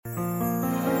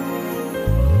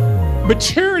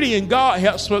Maturity in God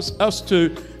helps us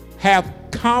to have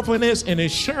confidence and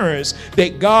assurance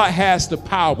that God has the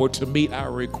power to meet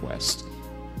our request.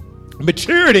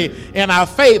 Maturity in our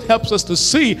faith helps us to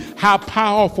see how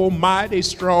powerful, mighty,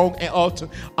 strong, and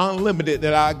unlimited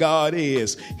that our God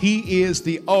is. He is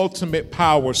the ultimate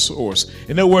power source.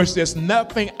 In other words, there's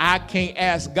nothing I can't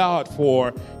ask God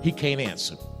for, He can't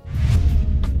answer.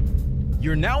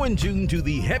 You're now in tune to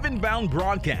the Heaven Bound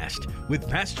broadcast with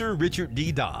Pastor Richard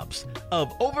D. Dobbs of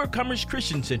Overcomers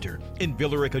Christian Center in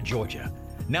Villa Rica, Georgia.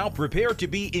 Now prepare to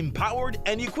be empowered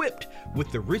and equipped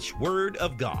with the rich word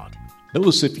of God.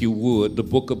 Notice, if you would, the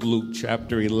book of Luke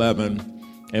chapter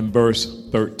 11 and verse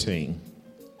 13.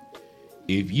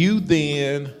 If you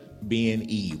then, being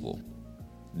evil,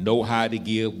 know how to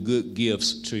give good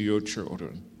gifts to your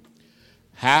children,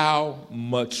 how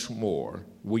much more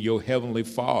will your heavenly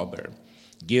Father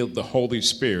give the Holy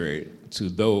Spirit to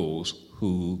those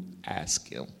who ask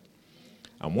Him?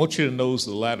 I want you to notice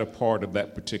the latter part of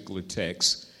that particular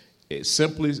text. It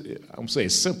simply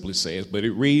says, but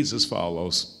it reads as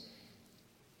follows.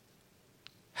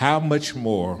 How much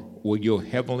more will your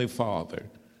heavenly Father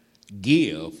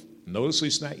give? Notice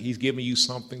he's giving you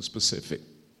something specific,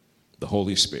 the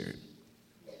Holy Spirit.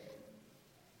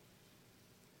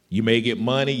 You may get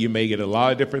money, you may get a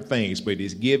lot of different things, but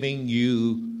He's giving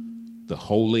you the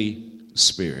Holy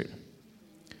Spirit.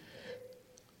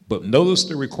 But notice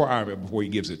the requirement before He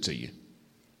gives it to you.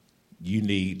 You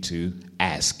need to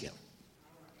ask Him.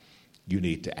 You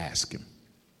need to ask Him.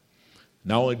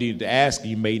 Not only do you need to ask Him,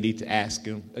 you may need to ask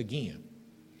Him again.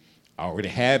 I already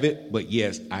have it, but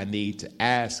yes, I need to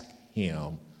ask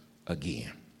Him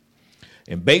again.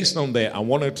 And based on that, I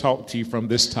want to talk to you from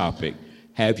this topic.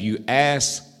 Have you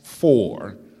asked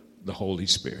for the Holy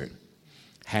Spirit?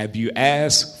 Have you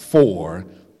asked for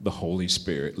the Holy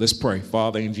Spirit? Let's pray.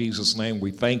 Father, in Jesus' name,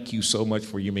 we thank you so much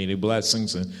for your many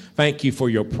blessings, and thank you for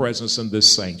your presence in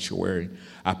this sanctuary.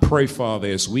 I pray, Father,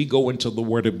 as we go into the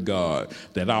Word of God,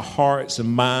 that our hearts and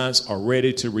minds are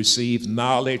ready to receive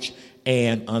knowledge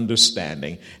and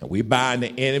understanding. And we bind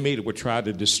the enemy that would try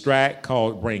to distract,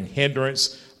 bring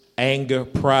hindrance, anger,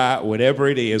 pride, whatever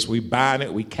it is. We bind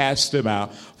it, we cast them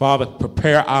out. Father,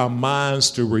 prepare our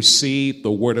minds to receive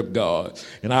the Word of God.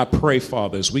 And I pray,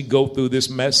 Father, as we go through this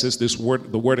message, the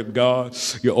Word of God,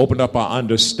 you open up our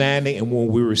understanding, and when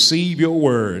we receive your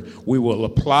Word, we will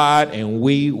apply it, and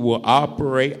we will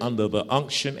operate under the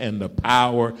unction and the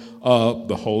power of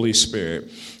the Holy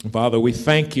Spirit. And Father, we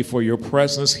thank you for your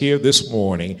presence here this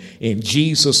morning. In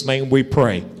Jesus' name we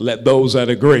pray. Let those that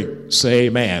agree say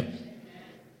amen.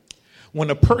 When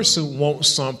a person wants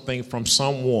something from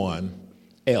someone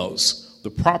else, the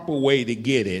proper way to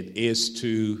get it is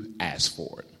to ask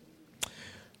for it.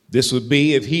 This would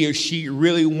be if he or she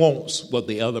really wants what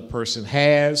the other person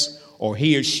has, or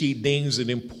he or she deems it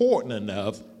important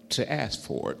enough to ask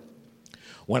for it.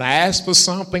 When I ask for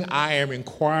something, I am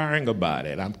inquiring about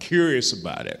it. I'm curious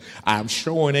about it. I'm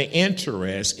showing an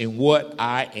interest in what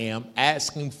I am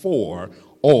asking for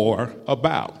or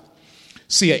about.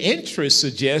 See, an interest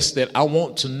suggests that I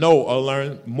want to know or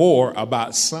learn more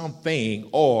about something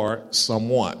or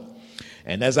someone.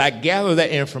 And as I gather that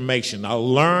information, I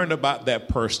learn about that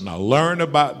person, I learn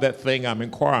about that thing I'm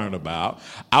inquiring about,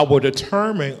 I will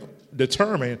determine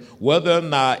whether or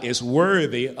not it's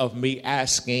worthy of me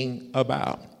asking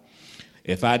about.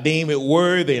 If I deem it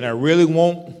worthy and I really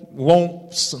want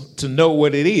to know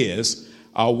what it is,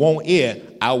 I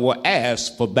will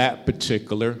ask for that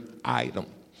particular item.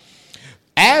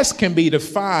 Ask can be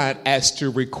defined as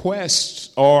to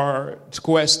request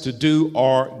to do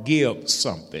or give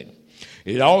something.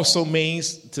 It also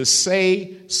means to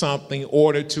say something in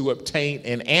order to obtain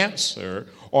an answer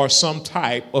or some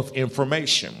type of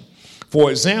information. For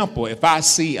example, if I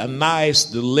see a nice,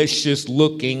 delicious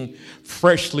looking,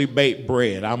 freshly baked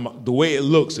bread, the way it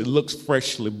looks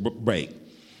freshly baked.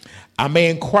 I may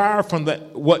inquire from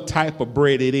what type of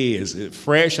bread it is. Is it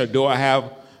fresh, or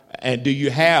do you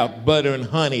have butter and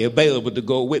honey available to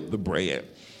go with the bread?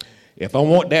 If I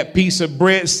want that piece of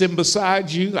bread sitting beside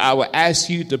you, I will ask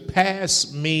you to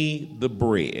pass me the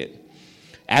bread.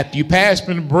 After you pass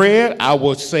me the bread, I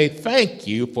will say thank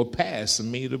you for passing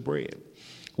me the bread.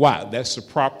 Why? That's the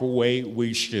proper way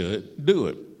we should do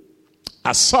it.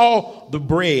 I saw the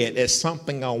bread as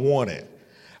something I wanted.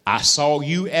 I saw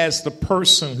you as the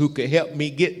person who could help me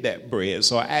get that bread.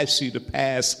 So I asked you to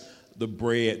pass the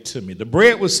bread to me. The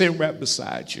bread was sitting right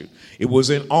beside you. It was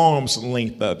in arm's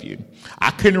length of you. I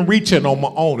couldn't reach it on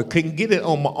my own. I couldn't get it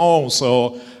on my own.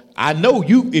 So I know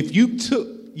if you took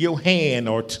your hand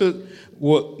or took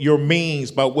what your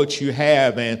means, by what you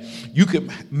have, and you can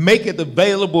make it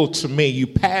available to me. You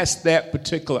pass that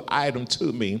particular item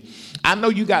to me. I know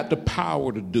you got the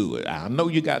power to do it. I know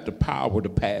you got the power to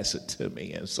pass it to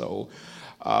me. And so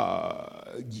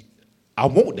I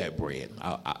want that bread.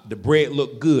 The bread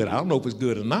looked good. I don't know if it's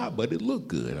good or not, but it looked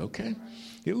good, okay?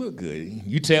 It looked good.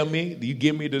 You tell me, you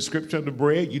give me the description of the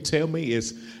bread, you tell me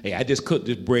hey, I just cooked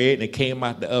this bread and it came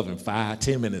out the oven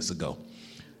 5-10 minutes ago.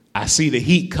 I see the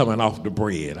heat coming off the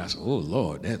bread. I said, oh,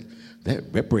 Lord,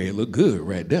 that bread look good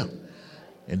right there.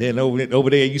 And then over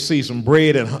there, you see some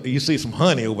bread and you see some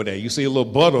honey over there. You see a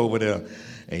little butter over there.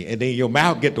 And then your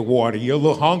mouth get the water. You're a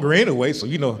little hungry anyway, so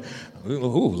oh,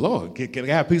 Lord, can I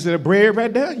have a piece of that bread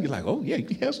right there? You're like, oh, yeah, you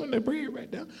can have some of that bread right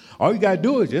there. All you got to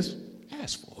do is just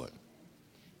ask for it.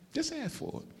 Just ask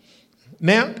for it.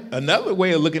 Now, another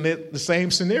way of looking at the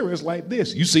same scenario is like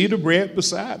this. You see the bread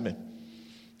beside me,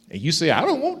 and you say, I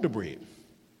don't want the bread,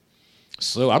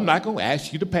 so I'm not going to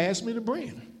ask you to pass me the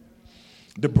bread.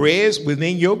 The bread's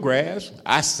within your grasp.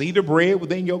 I see the bread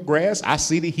within your grasp. I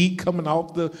see the heat coming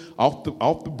off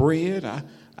the bread.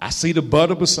 I see the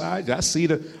butter beside you. I see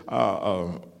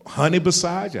the honey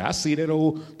beside you. I see that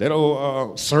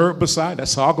old syrup beside you, that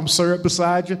sorghum syrup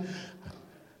beside you.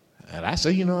 And I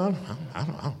say, I don't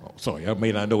know. Sorry, I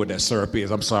may not know what that syrup is.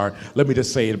 I'm sorry. Let me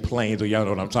just say it in plain so y'all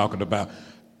know what I'm talking about.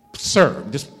 Syrup,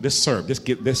 just syrup.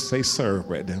 Let's say syrup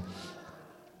right there.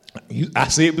 I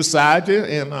see it beside you,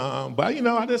 and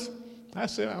I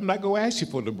said, I'm not going to ask you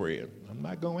for the bread. I'm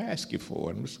not going to ask you for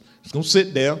it. I'm just going to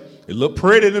sit there. It look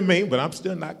pretty to me, but I'm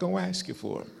still not going to ask you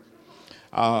for it.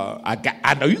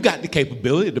 I know you got the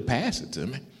capability to pass it to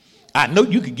me. I know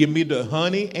you could give me the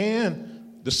honey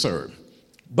and the syrup.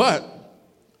 But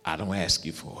I don't ask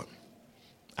you for it.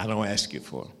 I don't ask you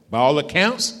for it. By all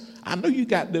accounts, I know you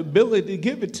got the ability to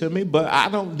give it to me, but I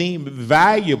don't deem it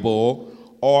valuable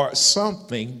or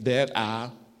something that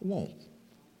I want.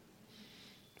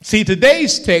 See,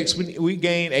 today's text, we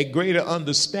gain a greater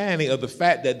understanding of the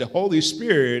fact that the Holy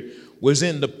Spirit was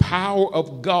in the power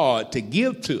of God to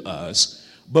give to us,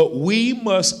 but we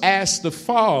must ask the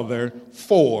Father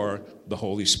for the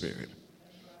Holy Spirit.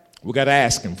 We got to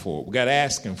ask him for it. We got to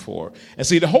ask him for it. And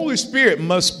see, the Holy Spirit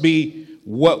must be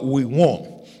what we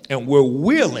want. And we're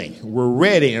willing, we're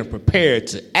ready and prepared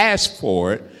to ask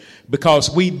for it because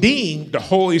we deem the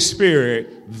Holy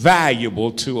Spirit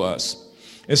valuable to us.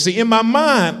 And see, in my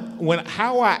mind,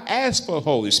 how I ask for the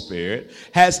Holy Spirit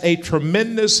has a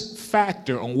tremendous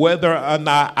factor on whether or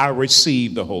not I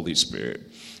receive the Holy Spirit.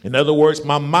 In other words,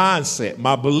 my mindset,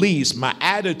 my beliefs, my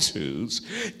attitudes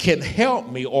can help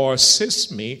me or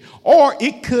assist me, or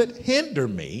it could hinder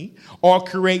me or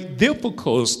create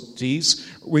difficulties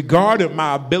regarding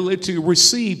my ability to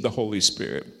receive the Holy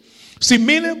Spirit. See,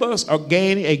 many of us are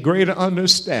gaining a greater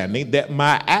understanding that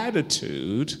my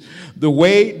attitude, the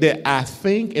way that I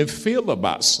think and feel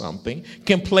about something,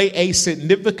 can play a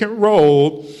significant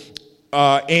role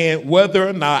and whether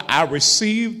or not I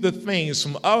receive the things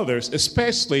from others,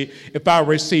 especially if I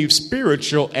receive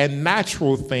spiritual and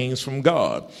natural things from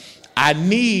God. I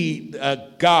need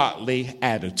a godly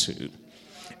attitude.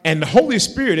 And the Holy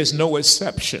Spirit is no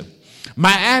exception.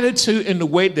 My attitude in the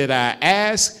way that I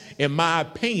ask, in my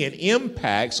opinion,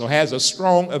 impacts or has a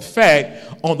strong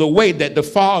effect on the way that the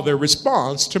Father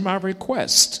responds to my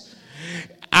request.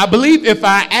 I believe if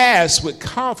I ask with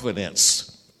confidence,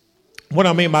 what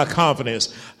I mean by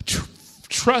confidence,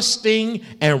 trusting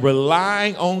and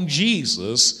relying on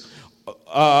Jesus,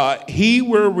 he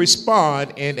will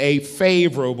respond in a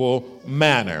favorable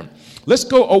manner. Let's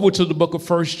go over to the book of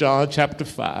 1 John chapter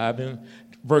 5 and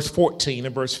verse 14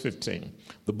 and verse 15.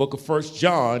 The book of 1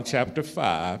 John chapter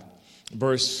 5,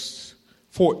 verse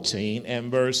 14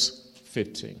 and verse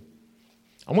 15.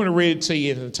 I want to read it to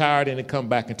you in its entirety and then come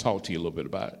back and talk to you a little bit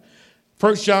about it.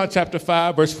 1 John chapter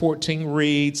 5, verse 14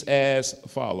 reads as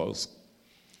follows.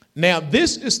 Now,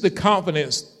 this is the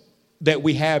confidence that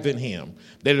we have in him,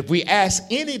 that if we ask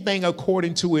anything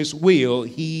according to his will,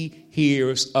 he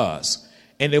hears us.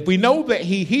 And if we know that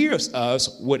he hears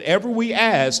us, whatever we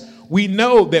ask, we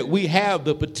know that we have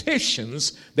the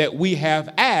petitions that we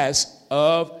have asked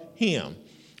of him.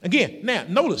 Again, now,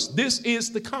 notice, this is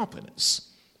the confidence.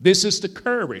 This is the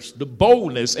courage, the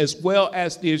boldness, as well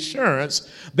as the assurance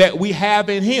that we have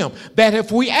in him. That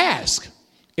if we ask,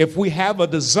 if we have a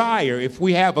desire, if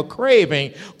we have a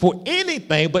craving for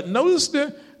anything, but notice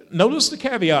the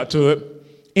caveat to it,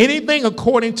 anything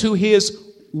according to his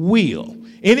will,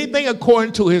 anything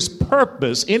according to his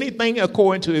purpose, anything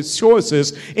according to his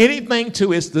choices, anything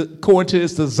according to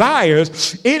his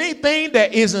desires, anything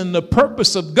that is in the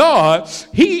purpose of God,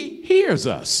 he hears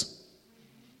us.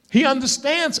 He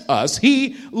understands us.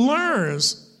 He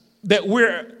learns that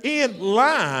we're in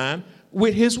line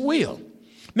with his will.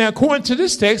 Now, according to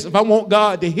this text, if I want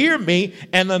God to hear me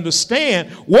and understand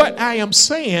what I am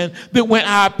saying, then when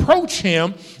I approach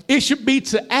him, it should be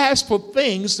to ask for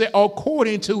things that are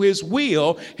according to his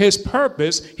will, his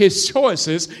purpose, his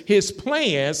choices, his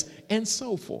plans, and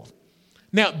so forth.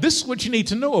 Now, this is what you need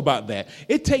to know about that.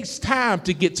 It takes time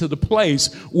to get to the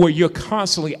place where you're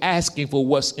constantly asking for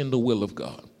what's in the will of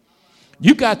God.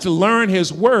 You got to learn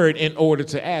his word in order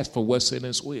to ask for what's in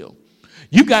his will.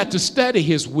 You got to study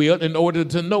his will in order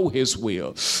to know his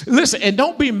will. Listen, and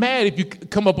don't be mad if you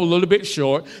come up a little bit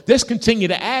short. Just continue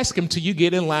to ask him till you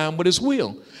get in line with his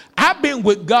will. I've been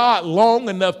with God long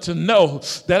enough to know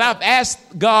that I've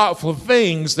asked God for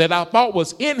things that I thought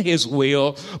was in his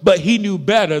will, but he knew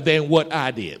better than what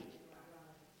I did.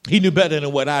 He knew better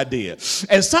than what I did.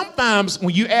 And sometimes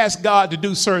when you ask God to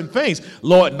do certain things,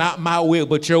 Lord, not my will,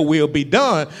 but your will be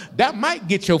done, that might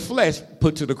get your flesh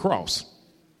put to the cross.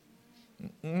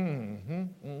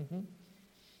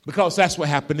 Because that's what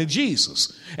happened to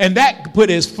Jesus. And that put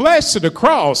his flesh to the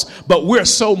cross, but we're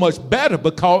so much better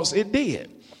because it did.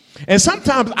 And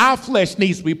sometimes our flesh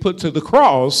needs to be put to the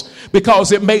cross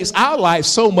because it makes our life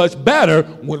so much better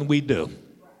when we do.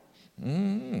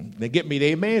 They get me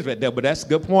the amens right there, but that's a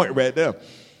good point right there.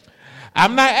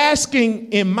 I'm not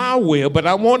asking in my will, but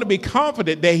I want to be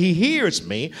confident that he hears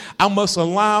me. I must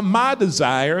align my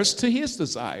desires to his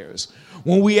desires.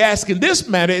 When we ask in this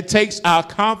manner, it takes our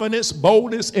confidence,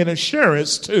 boldness, and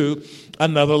assurance to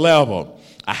another level.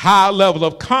 A high level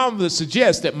of confidence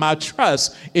suggests that my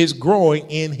trust is growing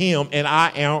in him and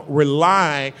I am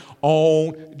relying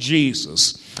on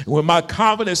Jesus. When my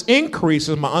confidence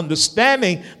increases, my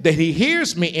understanding that he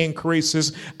hears me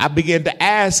increases, I begin to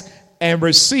ask and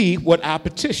receive what I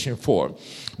petition for.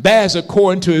 That is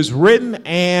according to his written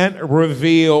and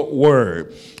revealed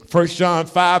word. 1 John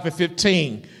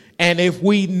 5:15. And if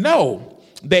we know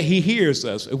that he hears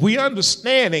us, if we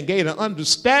understand and gain an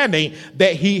understanding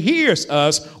that he hears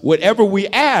us, whatever we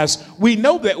ask, we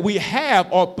know that we have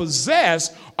or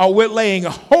possess or we're laying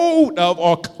hold of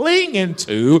or clinging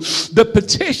to the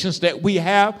petitions that we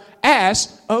have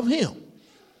asked of him.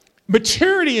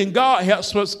 Maturity in God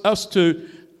helps us to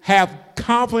have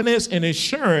confidence and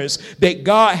assurance that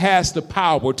God has the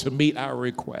power to meet our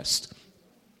request.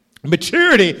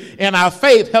 Maturity in our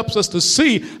faith helps us to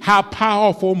see how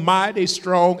powerful, mighty,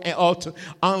 strong, and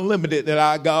unlimited that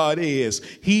our God is.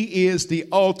 He is the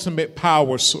ultimate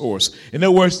power source. In other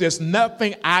words, there's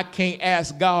nothing I can't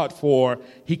ask God for,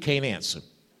 he can't answer.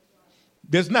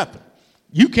 There's nothing.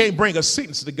 You can't bring a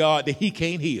sickness to God that he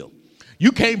can't heal.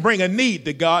 You can't bring a need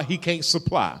to God he can't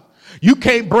supply. You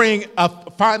can't bring a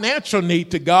financial need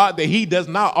to God that he does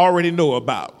not already know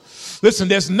about. Listen,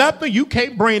 there's nothing you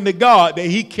can't bring to God that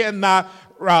he cannot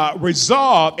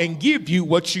resolve and give you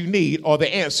what you need or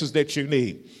the answers that you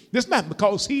need. There's nothing,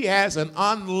 because he has an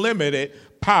unlimited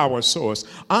power source,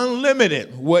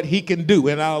 unlimited what he can do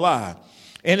in our life.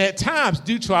 And at times,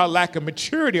 due to our lack of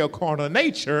maturity or carnal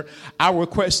nature, our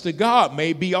requests to God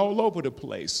may be all over the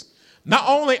place. Not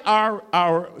only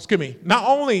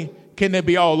can they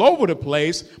be all over the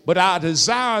place, but our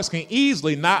desires can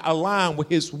easily not align with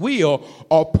his will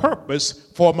or purpose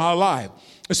for my life,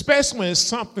 especially when it's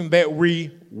something that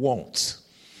we want.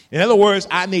 In other words,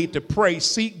 I need to pray,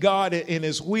 seek God in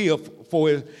his will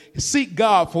seek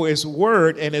God for his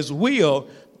word and his will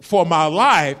for my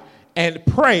life, and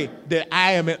pray that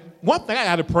one thing I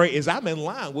got to pray is I'm in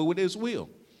line with his will.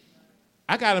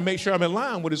 I got to make sure I'm in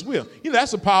line with his will.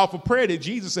 That's a powerful prayer that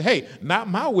Jesus said, hey, not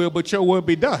my will, but your will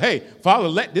be done. Hey, Father,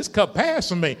 let this cup pass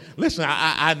from me. Listen,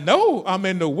 I know I'm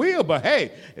in the will, but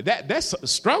hey, that's a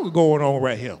struggle going on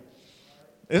right here.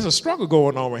 There's a struggle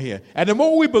going on right here. And the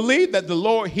more we believe that the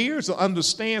Lord hears or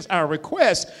understands our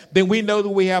requests, then we know that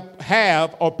we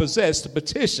have or possess the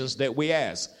petitions that we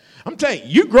ask. I'm telling you,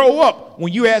 you grow up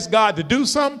when you ask God to do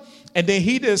something, and then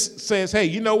he just says, hey,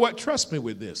 you know what? Trust me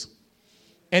with this.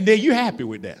 And then you're happy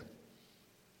with that.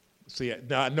 See,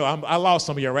 no, I lost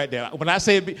some of you right there. When I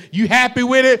say you happy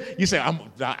with it, you say,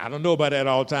 I don't know about that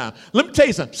all the time. Let me tell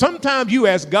you something. Sometimes you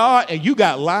ask God and you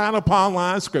got line upon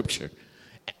line scripture.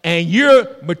 And you're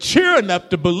mature enough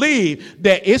to believe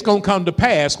that it's going to come to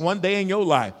pass one day in your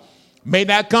life. May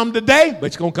not come today, but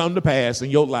it's going to come to pass in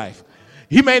your life.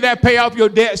 He may not pay off your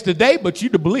debts today, but you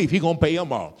to believe he's going to pay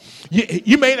them all.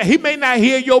 He may not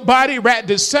heal your body right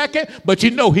this second, but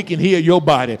you know he can heal your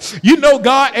body. You know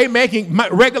God ain't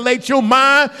regulate your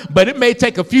mind, but it may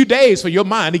take a few days for your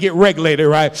mind to get regulated,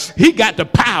 right? He got the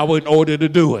power in order to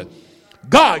do it.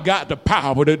 God got the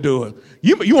power to do it.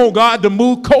 You want God to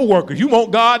move coworkers. You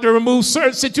want God to remove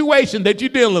certain situations that you're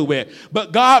dealing with.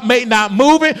 But God may not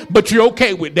move it, but you're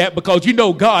okay with that because you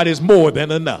know God is more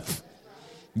than enough.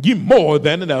 You're more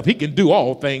than enough. He can do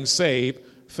all things save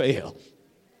fail.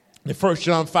 In 1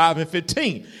 John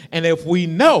 5:15, and if we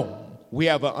know, we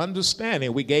have an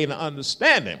understanding, we gain an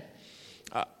understanding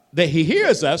that he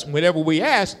hears us whenever we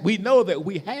ask, we know that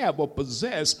we have or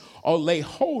possess or lay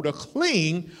hold or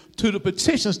cling to the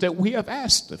petitions that we have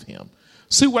asked of him.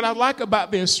 See, what I like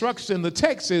about the instruction in the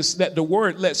text is that the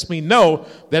word lets me know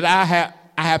that I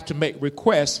have to make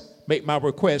my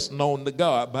request known to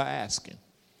God by asking.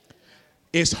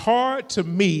 It's hard to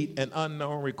meet an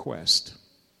unknown request.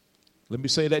 Let me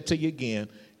say that to you again.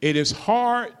 It is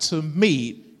hard to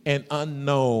meet an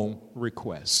unknown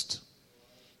request.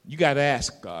 You got to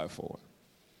ask God for it.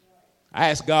 I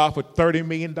asked God for $30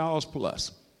 million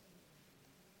plus.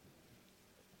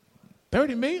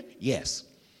 30 million? Yes.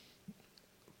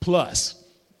 Plus.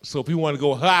 So if you want to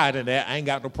go higher than that, I ain't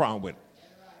got no problem with it.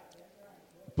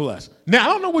 Plus. Now,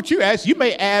 I don't know what you ask. You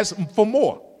may ask for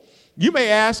more. You may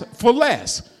ask for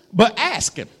less. But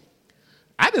ask him.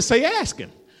 I just say ask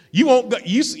him. You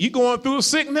going through a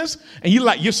sickness and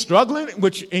you're struggling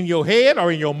in your head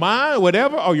or in your mind or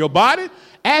whatever or your body.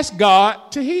 Ask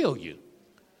God to heal you.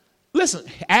 Listen,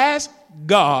 ask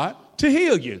God to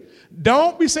heal you.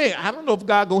 Don't be saying, I don't know if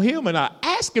God going to heal me or not.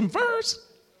 Ask him first.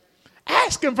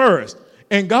 Ask him first.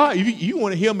 And God, if you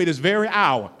want to heal me this very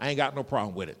hour, I ain't got no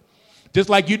problem with it. Just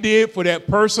like you did for that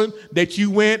person that you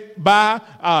went by,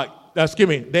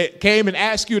 that came and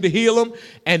asked you to heal them,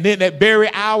 and then that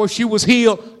very hour she was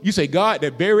healed. You say, God,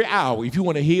 that very hour, if you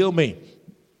want to heal me,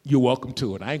 you're welcome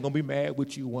to it. I ain't going to be mad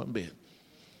with you one bit.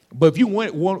 But if you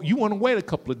want to wait a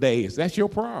couple of days, that's your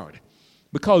priority.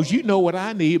 Because you know what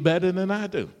I need better than I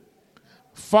do.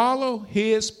 Follow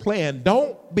his plan.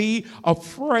 Don't be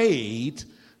afraid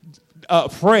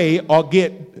or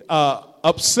get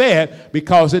upset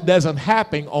because it doesn't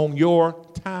happen on your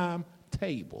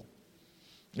timetable.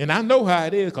 And I know how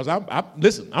it is because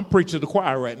I'm preaching to the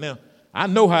choir right now. I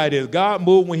know how it is. God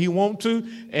moves when he wants to,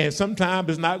 and sometimes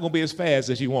it's not going to be as fast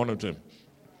as you want him to.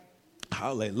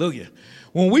 Hallelujah.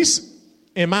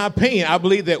 In my opinion, I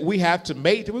believe that we have to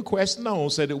make the request known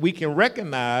so that we can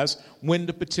recognize when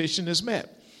the petition is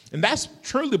met. And that's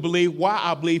truly why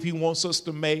I believe he wants us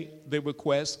to make the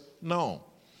request known.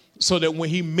 So that when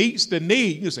he meets the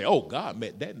need, you say, oh, God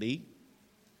met that need.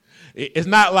 It's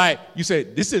not like you say,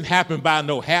 this didn't happen by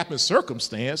no happen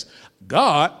circumstance.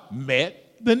 God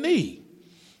met the need.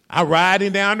 I'm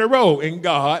riding down the road and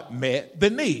God met the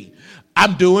need.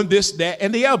 I'm doing this, that,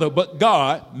 and the other, but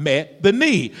God met the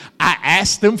need. I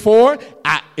asked him for it.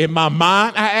 In my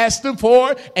mind, I asked him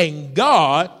for it, and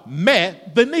God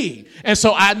met the need. And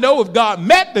so I know if God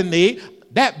met the need,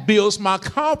 that builds my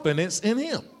confidence in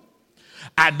him.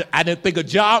 I didn't think a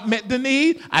job met the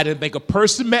need. I didn't think a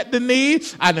person met the need.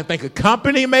 I didn't think a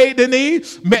company met the need.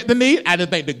 I didn't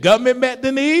think the government met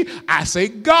the need. I say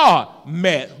God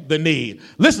met the need.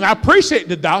 Listen, I appreciate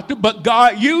the doctor, but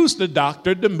God used the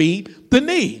doctor to meet the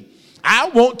need. I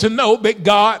want to know that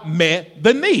God met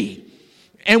the need.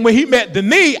 And when he met the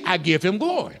need, I give him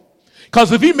glory.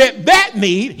 Because if he met that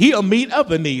need, he'll meet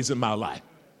other needs in my life.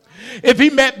 If he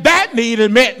met that need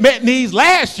and met needs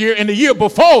last year and the year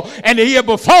before,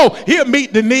 he'll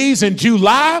meet the needs in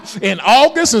July, in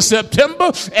August, and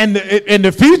September, and in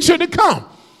the future to come.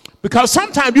 Because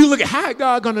sometimes you look at how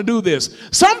God going to do this.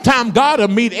 Sometimes God will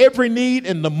meet every need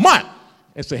in the month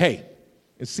and say, hey,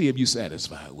 and see if you're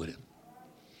satisfied with it.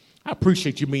 I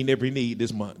appreciate you meeting every need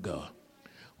this month, God.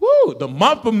 Woo, the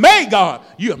month of May, God,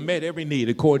 you have met every need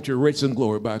according to your riches and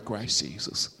glory by Christ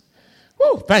Jesus.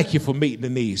 Woo, thank you for meeting the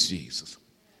needs, Jesus.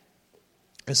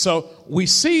 And so we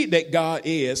see that God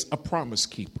is a promise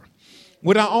keeper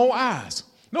with our own eyes.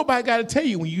 Nobody got to tell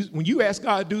you when you ask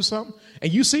God to do something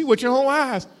and you see with your own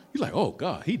eyes, you're like, oh,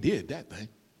 God, he did that thing.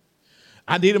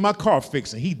 I needed my car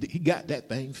fixed, and he got that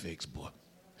thing fixed, boy.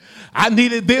 I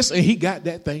needed this, and he got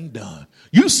that thing done.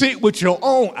 You see it with your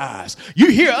own eyes.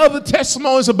 You hear other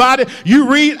testimonies about it.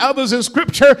 You read others in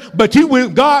Scripture, but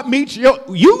when God meets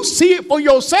you see it for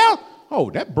yourself. Oh,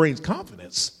 that brings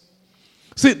confidence.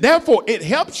 See, therefore, it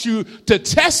helps you to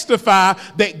testify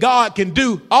that God can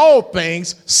do all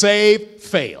things save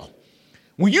fail.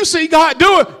 When you see God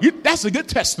do it, that's a good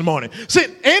testimony. See,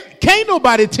 and can't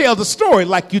nobody tell the story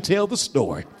like you tell the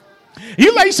story.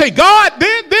 You say, God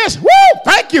did this. Woo!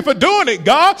 Thank you for doing it,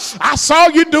 God. I saw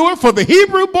you do it for the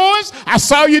Hebrew boys. I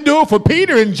saw you do it for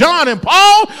Peter and John and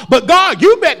Paul. But God,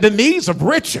 you met the needs of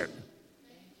Richard.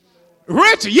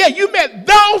 Richard, yeah, you met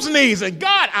those needs. And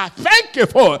God, I thank you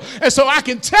for it. And so I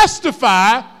can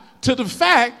testify to the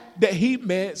fact that he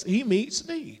meets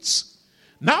needs.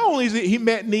 Not only is it he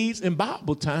met needs in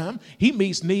Bible time, he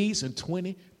meets needs in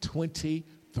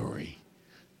 2023.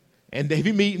 And if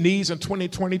he meets needs in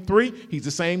 2023, he's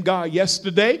the same God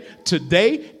yesterday,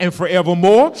 today, and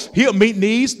forevermore. He'll meet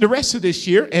needs the rest of this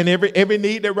year and every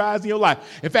need that rises in your life.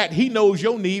 In fact, he knows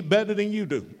your need better than you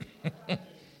do.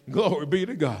 Glory be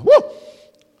to God. Woo!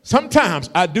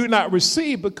 Sometimes I do not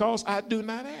receive because I do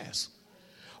not ask.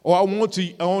 Or I want to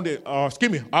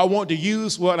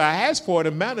use what I ask for in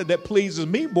a manner that pleases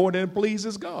me more than it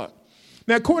pleases God.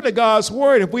 Now, according to God's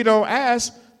word, if we don't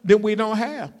ask, then we don't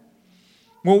have.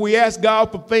 When we ask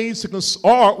God for things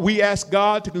or we ask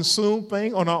God to consume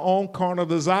things on our own carnal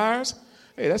desires,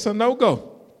 hey, that's a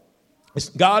no-go.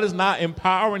 God is not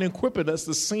empowering and equipping us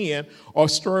to sin or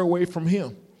stray away from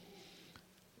him.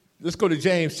 Let's go to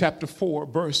James chapter 4,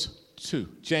 verse 2.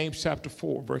 James chapter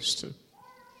 4, verse 2.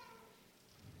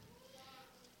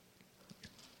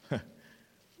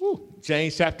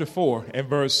 James chapter 4 and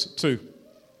verse 2.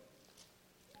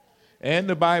 And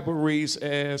the Bible reads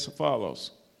as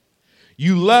follows.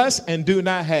 You lust and do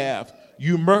not have.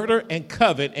 You murder and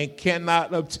covet and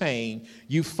cannot obtain.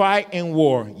 You fight and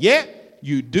war. Yet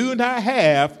you do not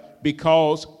have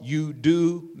because you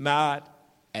do not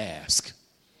ask.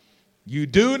 You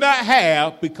do not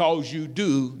have because you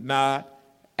do not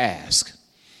ask.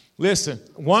 Listen,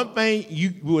 one thing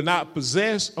you will not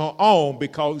possess or own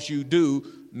because you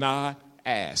do not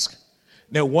ask.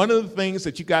 Now, one of the things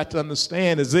that you got to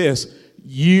understand is this.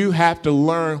 You have to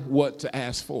learn what to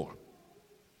ask for.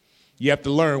 You have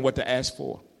to learn what to ask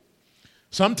for.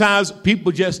 Sometimes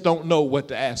people just don't know what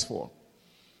to ask for.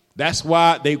 That's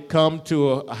why they come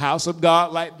to a house of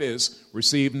God like this,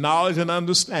 receive knowledge and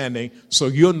understanding, so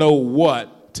you'll know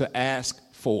what to ask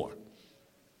for.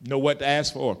 Know what to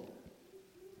ask for.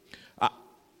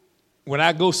 When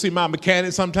I go see my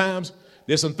mechanic sometimes,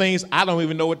 there's some things I don't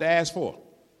even know what to ask for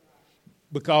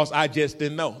because I just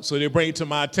didn't know. So they bring it to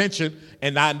my attention,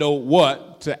 and I know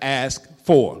what to ask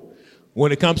for.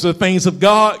 When it comes to the things of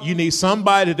God, you need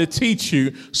somebody to teach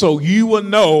you so you will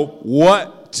know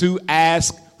what to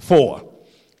ask for.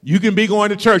 You can be going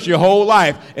to church your whole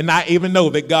life and not even know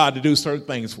that God to do certain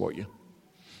things for you.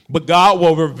 But God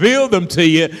will reveal them to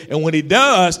you, and when he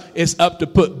does, it's up to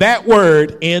put that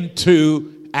word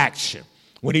into action.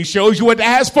 When he shows you what to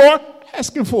ask for,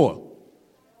 ask him for it.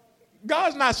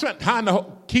 God's not trying to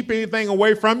keep anything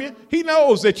away from you. He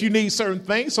knows that you need certain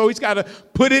things, so he's got to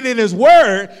put it in his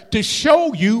word to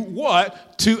show you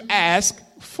what to ask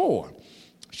for.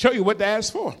 Show you what to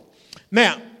ask for.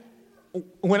 Now,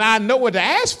 when I know what to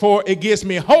ask for, it gives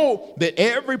me hope that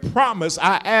every promise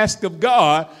I ask of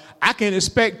God, I can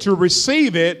expect to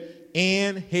receive it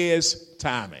in his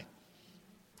timing.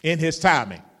 In his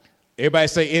timing. Everybody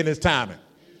say in his timing.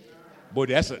 Boy,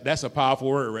 that's a powerful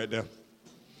word right there.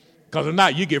 Because if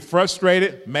not, you get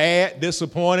frustrated, mad,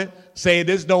 disappointed, saying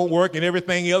this don't work and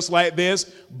everything else like this.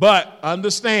 But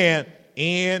understand,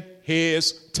 in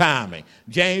his timing.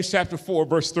 James chapter 4,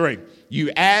 verse 3.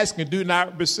 You ask and do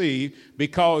not receive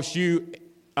because you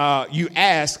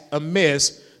ask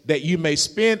amiss that you may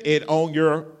spend it on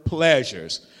your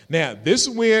pleasures. Now, this is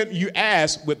when you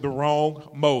ask with the wrong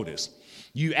motives.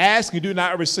 You ask and do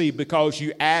not receive because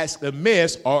you ask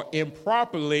amiss or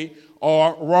improperly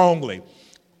or wrongly.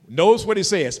 Notice what it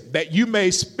says, that you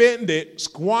may spend it,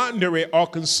 squander it, or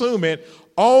consume it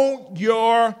on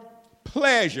your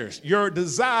pleasures, your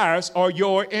desires, or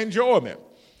your enjoyment.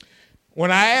 When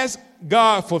I ask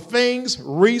God for things,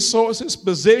 resources,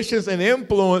 positions, and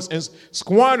influence, and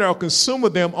squander or consume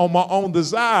them on my own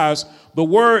desires, the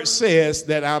word says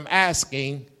that I'm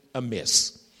asking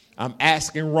amiss. I'm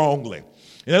asking wrongly.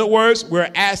 In other words, we're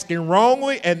asking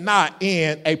wrongly and not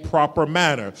in a proper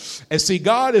manner. And see,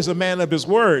 God is a man of his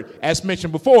word. As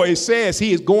mentioned before, it says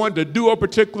he is going to do a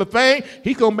particular thing.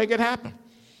 He's going to make it happen.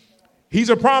 He's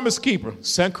a promise keeper.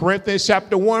 2 Corinthians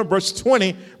chapter 1, verse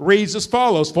 20 reads as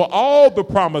follows. For all the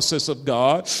promises of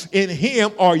God in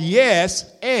him are yes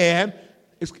and,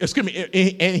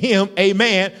 in him,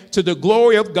 amen, to the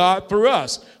glory of God through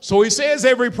us. So he says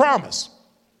every promise,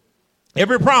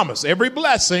 every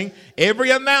blessing,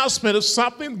 every announcement of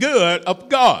something good of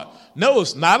God.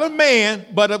 Notice, not of man,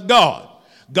 but of God.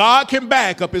 God can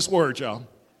back up his word, y'all.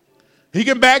 He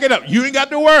can back it up. You ain't got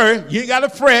to worry. You ain't got to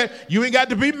fret. You ain't got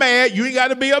to be mad. You ain't got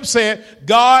to be upset.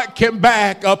 God can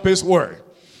back up his word.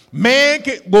 Man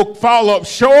will fall up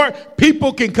short.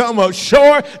 People can come up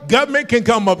short. Government can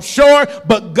come up short.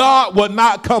 But God will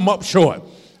not come up short.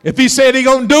 If he said he's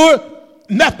going to do it,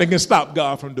 nothing can stop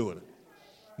God from doing it.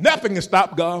 Nothing can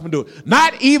stop God from doing it.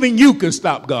 Not even you can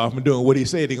stop God from doing what he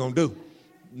said he's going to do.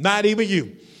 Not even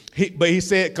you. But he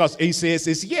said, because he says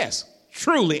it's yes,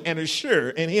 truly and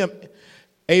assured in him.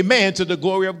 Amen, to the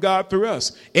glory of God through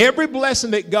us. Every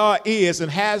blessing that God is and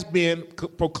has been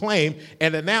proclaimed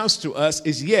and announced to us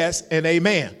is yes and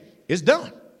amen. It's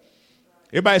done.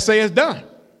 Everybody say it's done.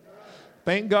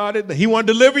 Thank God. He want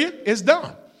to deliver you, it's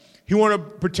done. He want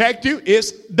to protect you,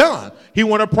 it's done. He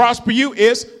want to prosper you,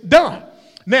 it's done.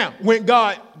 Now, when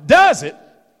God does it,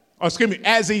 or excuse me,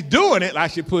 as he's doing it, I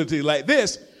should put it to you like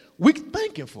this, we can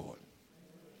thank him for it.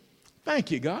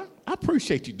 Thank you, God. I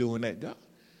appreciate you doing that, God.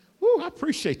 Ooh, I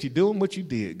appreciate you doing what you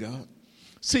did, God.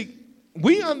 See,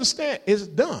 we understand it's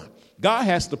done. God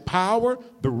has the power,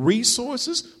 the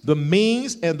resources, the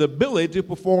means, and the ability to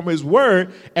perform his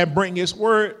word and bring his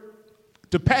word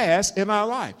to pass in our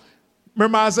life.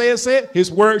 Remember Isaiah said,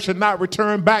 his word should not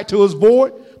return back to his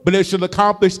void, but it should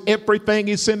accomplish everything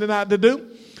he's sending out to do.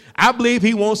 I believe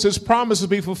he wants his promises to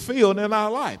be fulfilled in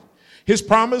our life. His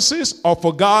promises are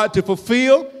for God to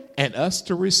fulfill and us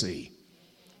to receive.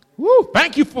 Woo,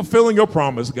 thank you for fulfilling your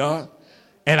promise, God.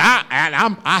 And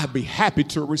I'd be happy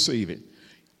to receive it.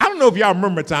 I don't know if y'all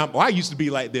remember a time, I used to be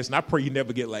like this, and I pray you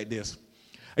never get like this.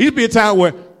 It used to be a time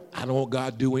where I don't want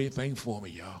God to do anything for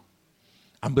me, y'all.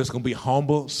 I'm just going to be a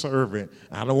humble servant.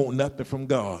 I don't want nothing from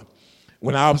God.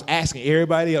 When I was asking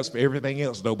everybody else for everything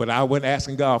else, though, but I wasn't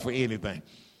asking God for anything.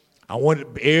 I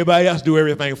wanted everybody else to do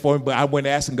everything for me, but I wasn't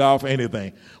asking God for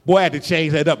anything. Boy, I had to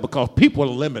change that up because people are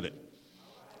limited.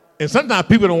 And sometimes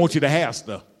people don't want you to have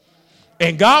stuff.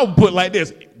 And God will put it like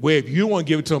this, well, if you want to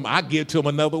give it to them, I give it to them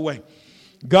another way.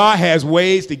 God has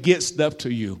ways to get stuff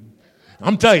to you.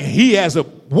 I'm telling you, he has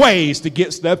ways to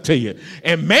get stuff to you.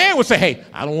 And man would say, hey,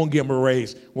 I don't want to give them a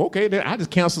raise. Well, okay, then I just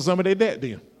cancel some of their debt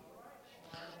then.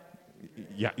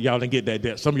 Y'all didn't get that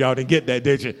debt. Some of y'all didn't get that,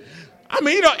 did you? I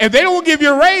mean, if they don't give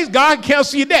you a raise, God can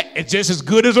cancel your debt. It's just as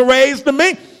good as a raise to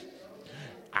me.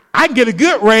 I can get a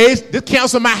good raise, just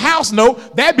cancel my house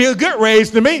note. That'd be a good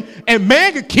raise to me. And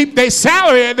man could keep their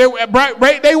salary at the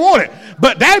rate they want it.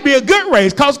 But that'd be a good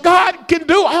raise because God can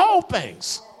do all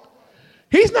things.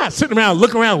 He's not sitting around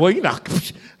looking around, well, he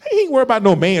ain't worried about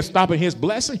no man stopping his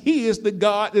blessing. He is the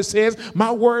God that says,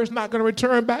 my word's not going to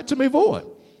return back to me void.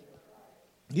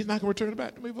 He's not going to return it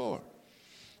back to me void.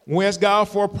 When we ask God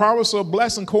for a promise or a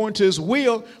blessing according to his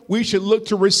will, we should look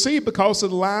to receive because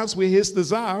it aligns with his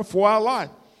desire for our life.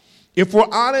 If we're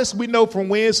honest, we know from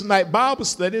Wednesday night Bible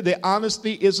study that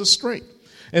honesty is a strength.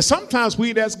 And sometimes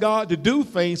we'd ask God to do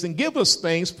things and give us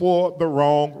things for the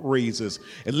wrong reasons.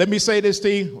 And let me say this to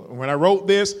you. When I wrote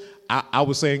this, I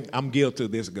was saying, I'm guilty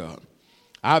of this, God.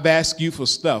 I've asked you for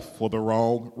stuff for the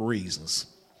wrong reasons.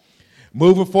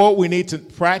 Moving forward, we need to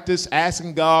practice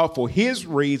asking God for his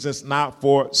reasons, not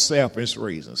for selfish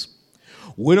reasons.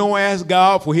 We don't ask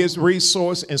God for his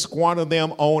resource and squander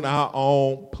them on our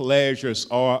own pleasures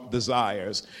or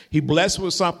desires. He blessed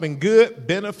with something good,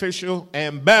 beneficial,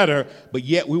 and better, but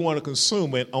yet we want to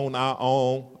consume it on our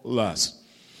own lust.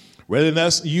 Rather than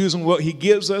us using what he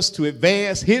gives us to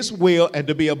advance his will and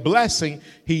to be a blessing,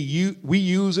 we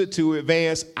use it to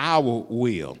advance our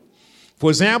will. For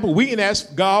example, we can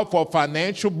ask God for a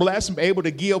financial blessing, be able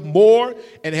to give more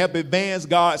and help advance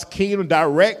God's kingdom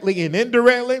directly and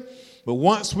indirectly. But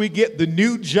once we get the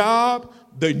new job,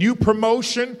 the new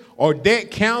promotion, or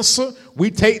debt counsel, we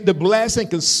take the blessing,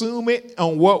 consume it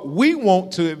on what we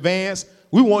want to advance.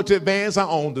 We want to advance our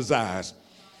own desires.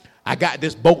 I got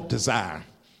this boat desire,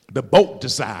 the boat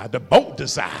desire, the boat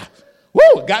desire.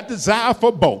 Woo, got desire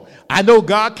for boat. I know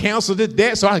God canceled the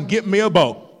debt so I can get me a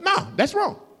boat. No, that's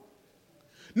wrong.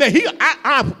 Now,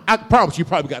 I promise you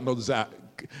probably got no desire.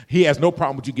 He has no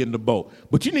problem with you getting the boat.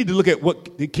 But you need to look at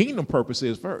what the kingdom purpose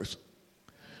is first.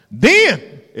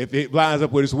 Then, if it lines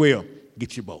up with his will,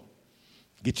 get your boat.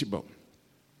 Get your boat.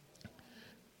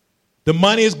 The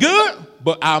money is good,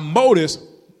 but our motives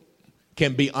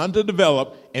can be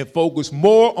underdeveloped and focus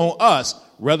more on us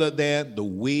rather than the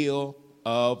will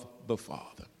of the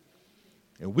Father.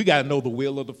 And we got to know the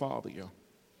will of the Father, y'all.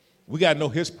 We got to know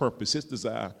his purpose, his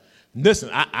desire. Listen,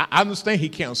 I understand he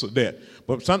canceled debt,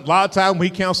 but a lot of times when he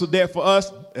canceled debt for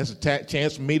us, that's a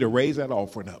chance for me to raise that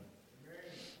offering up.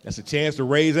 That's a chance to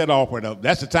raise that offering up.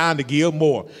 That's the time to give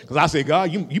more. Because I say,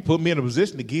 God, you put me in a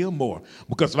position to give more.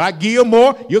 Because if I give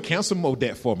more, you'll cancel more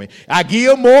debt for me. I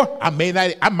give more, I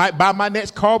might buy my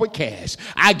next car with cash.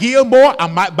 I give more, I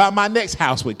might buy my next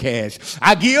house with cash.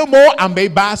 I give more, I may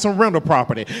buy some rental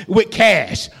property with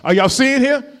cash. Are y'all seeing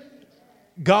here?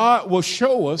 God will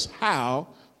show us how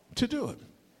to do it.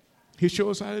 He'll show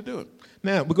us how to do it.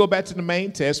 Now, we go back to the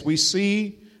main text. We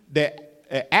see that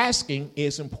asking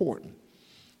is important.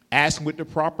 Asking with the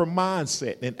proper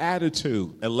mindset and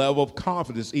attitude, a level of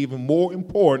confidence, even more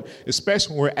important,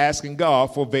 especially when we're asking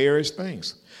God for various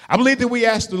things. I believe that we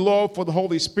ask the Lord for the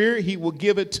Holy Spirit, he will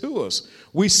give it to us.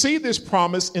 We see this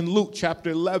promise in Luke chapter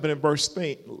 11 and verse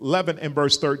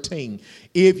 13.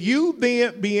 If you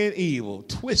then, being evil,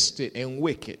 twisted, and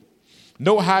wicked,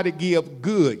 know how to give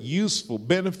good, useful,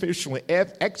 beneficial,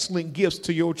 and excellent gifts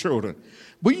to your children.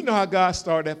 But you know how God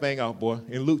started that thing out, boy,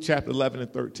 in Luke chapter 11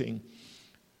 and 13.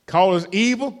 Call us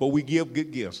evil, but we give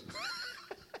good gifts.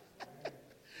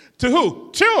 To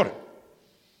who? Children.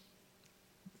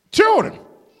 Children.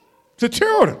 To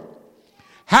children.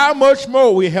 How much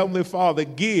more will Heavenly Father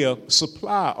give,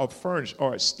 supply, or furnish,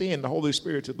 or extend the Holy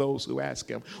Spirit to those who ask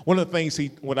him? One of the things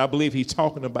what I believe he's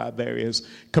talking about there is,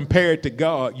 compared to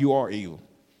God, you are evil.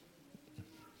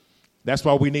 That's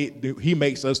why he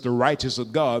makes us the righteous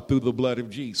of God through the blood of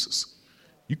Jesus.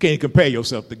 You can't compare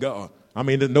yourself to God. I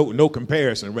mean, there's no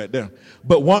comparison right there.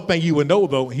 But one thing you would know,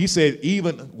 though, he said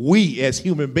even we as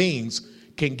human beings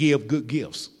can give good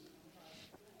gifts.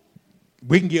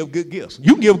 We can give good gifts.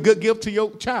 You can give a good gift to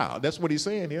your child. That's what he's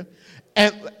saying here.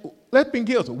 And let's be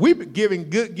guilty. We've been giving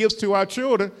good gifts to our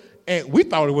children, and we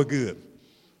thought it was good.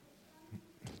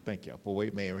 Thank y'all for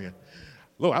waiting, man.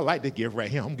 Lord, I like this gift right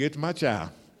here. I'm going to give it to my child.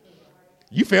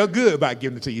 You felt good about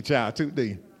giving it to your child, too, didn't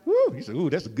you? Woo, you said, ooh,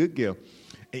 that's a good gift.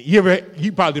 And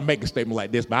you probably didn't make a statement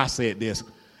like this, but I said this.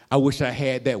 I wish I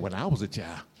had that when I was a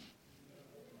child.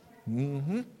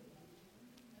 Mm-hmm.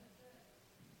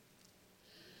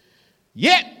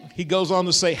 Yet, he goes on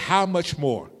to say, how much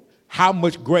more, how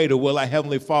much greater will our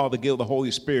Heavenly Father give the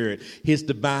Holy Spirit, his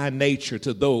divine nature,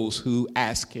 to those who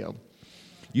ask him?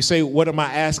 You say, what am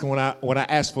I asking when I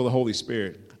ask for the Holy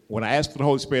Spirit? When I ask for the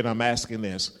Holy Spirit, I'm asking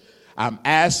this. I'm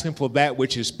asking for that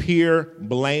which is pure,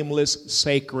 blameless,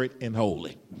 sacred, and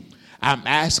holy. I'm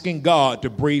asking God to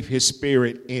breathe his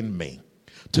Spirit in me,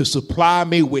 to supply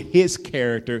me with his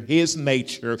character, his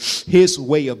nature, his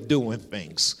way of doing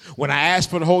things. When I ask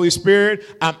for the Holy Spirit,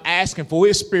 I'm asking for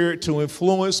his Spirit to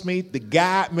influence me, to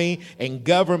guide me, and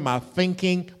govern my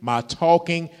thinking, my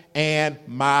talking, and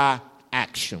my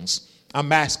actions.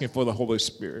 I'm asking for the Holy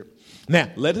Spirit. Now,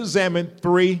 let's examine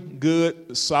 3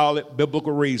 good, solid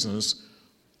biblical reasons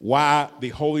why the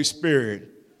Holy Spirit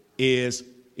is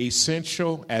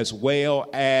essential as well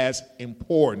as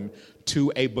important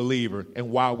to a believer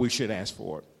and why we should ask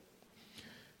for it.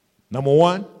 Number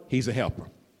 1, he's a helper.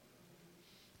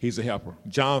 He's a helper.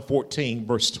 John 14,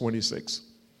 verse 26.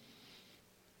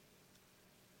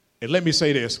 And let me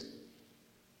say this.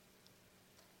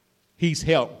 He's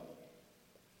helped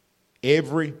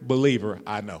every believer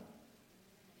I know.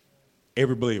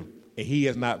 Every believer. And he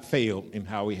has not failed in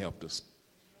how he helped us.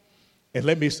 And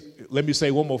let me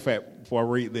say one more fact before I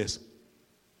read this.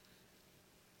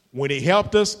 When he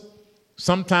helped us,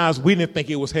 sometimes we didn't think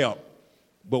it was help.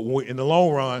 But in the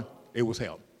long run, it was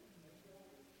help.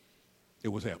 It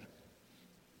was help.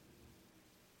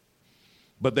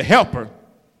 But the helper,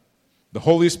 the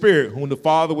Holy Spirit, whom the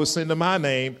Father will send in my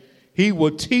name, he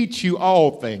will teach you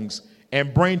all things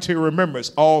and bring to your remembrance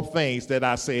all things that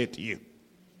I said to you.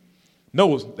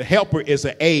 Notice, the helper is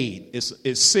an aid, it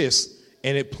assists,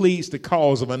 and it pleads the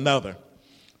cause of another.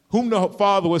 Whom the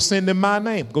Father will send in my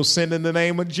name. Go send in the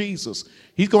name of Jesus.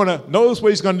 He's going to, notice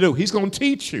what he's going to do. He's going to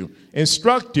teach you,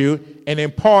 instruct you, and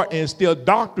impart and instill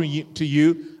doctrine to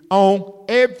you on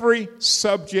every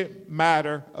subject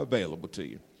matter available to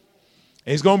you.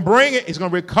 And he's going to bring it, he's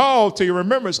going to recall to your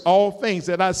remembrance all things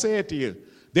that I said to you.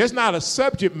 There's not a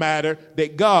subject matter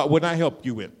that God would not help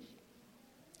you with.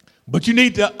 But you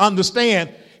need to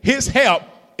understand his help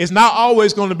is not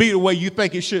always going to be the way you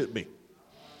think it should be.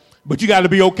 But you got to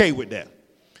be okay with that.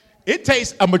 It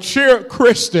takes a mature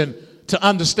Christian to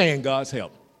understand God's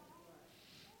help.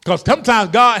 Because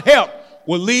sometimes God's help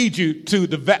will lead you to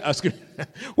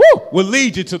will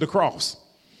lead you to the cross.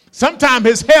 Sometimes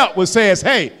his help will say,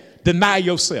 hey, deny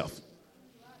yourself.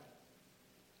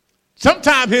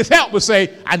 Sometimes his help will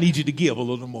say, I need you to give a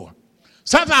little more.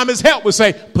 Sometimes his help will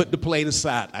say, put the plate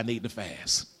aside. I need to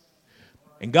fast.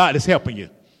 And God is helping you.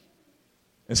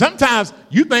 And sometimes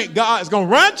you think God is going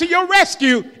to run to your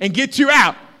rescue and get you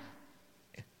out.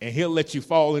 And he'll let you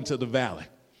fall into the valley.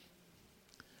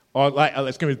 Or like,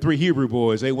 let's give me 3 Hebrew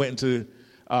boys. They went into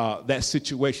that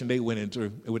situation they went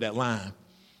into with that lion.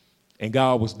 And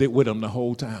God was with them the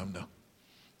whole time, though.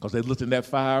 Because they looked in that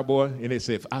fire, boy, and they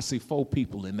said, I see 4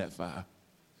 people in that fire.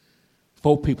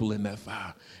 4 people in that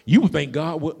fire. You would think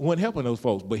God wasn't helping those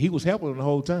folks, but he was helping them the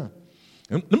whole time.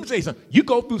 And let me tell you something. You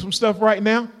go through some stuff right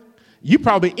now. You're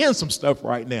probably in some stuff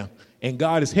right now. And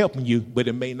God is helping you, but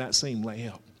it may not seem like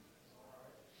help.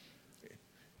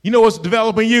 You know what's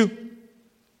developing you?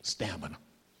 stamina,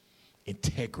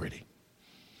 integrity.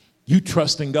 You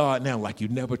trust in God now like you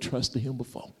never trusted him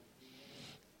before,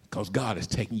 because God is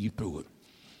taking you through it.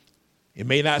 It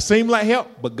may not seem like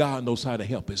help, but God knows how to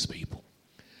help his people,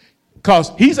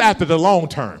 because he's after the long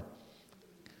term.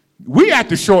 We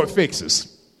after short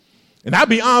fixes. And I'll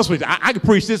be honest with you, I can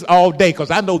preach this all day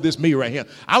because I know this me right here.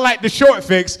 I like the short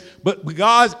fix, but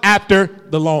God's after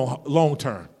the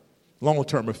long-term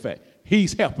effect.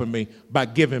 He's helping me by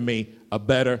giving me a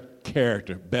better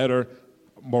character, better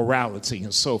morality,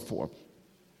 and so forth.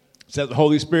 So the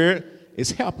Holy Spirit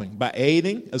is helping by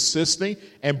aiding, assisting,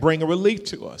 and bringing relief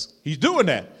to us. He's doing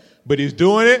that, but he's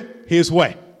doing it his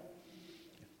way.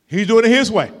 He's doing it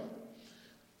his way.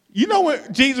 You know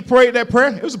when Jesus prayed that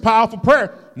prayer? It was a powerful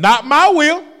prayer. Not my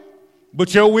will,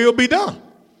 but your will be done.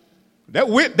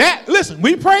 Listen,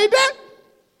 we prayed that.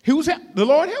 The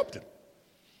Lord helped him.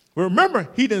 But remember,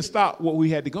 he didn't stop what we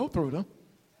had to go through, though.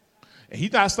 And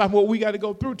he's not stopping what we got to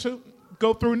go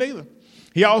through neither.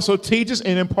 He also teaches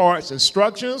and imparts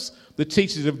instructions, the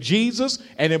teachings of Jesus,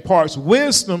 and imparts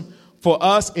wisdom for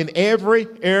us in every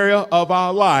area of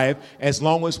our life as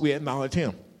long as we acknowledge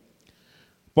him.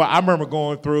 But I remember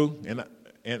going through,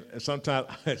 and sometimes,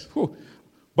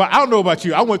 but I don't know about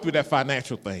you. I went through that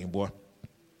financial thing, boy.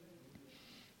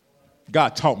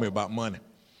 God taught me about money.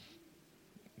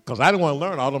 Because I didn't want to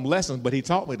learn all them lessons, but he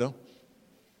taught me, though.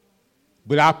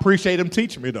 But I appreciate him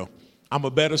teaching me, though. I'm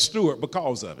a better steward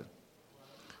because of it.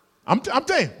 I'm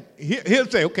telling you, he'll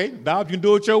say, okay, Dobbs, you can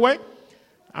do it your way.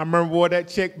 I remember, boy, that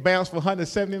check bounced for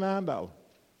 $179.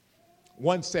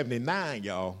 $179,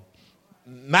 y'all.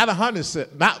 Not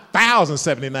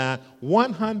 $1,079,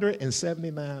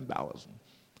 $179.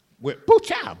 With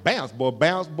child, bounce,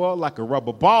 boy, like a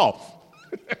rubber ball.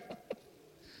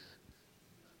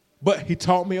 But he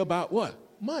taught me about what?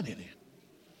 Money then.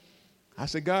 I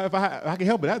said, God, if I can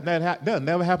help it, that'll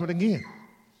never happen again.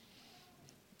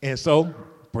 And so,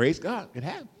 praise God, it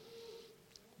happened.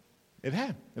 It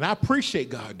happened. And I appreciate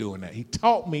God doing that. He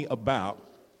taught me about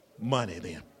money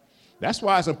then. That's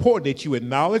why it's important that you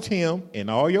acknowledge him in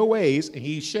all your ways, and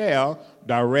he shall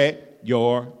direct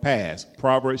your paths.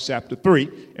 Proverbs chapter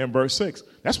 3 and verse 6.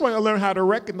 That's why I learn how to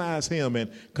recognize him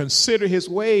and consider his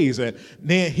ways. And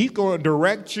then he's going to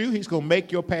direct you. He's going to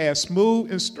make your path smooth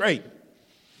and straight.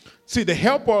 See, the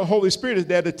helper of the Holy Spirit is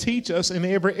there to teach us in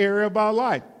every area of our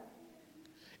life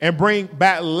and bring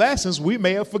back lessons we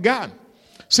may have forgotten.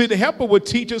 See, the helper will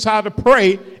teach us how to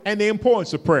pray and the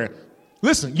importance of prayer.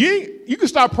 Listen, you can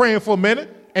start praying for a minute,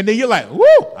 and then you're like, woo,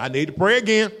 I need to pray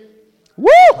again.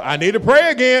 Woo, I need to pray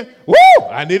again. Woo,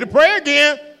 I need to pray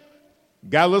again.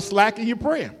 Got a little slack in your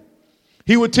prayer.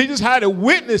 He will teach us how to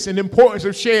witness and the importance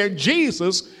of sharing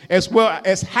Jesus, as well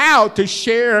as how to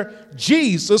share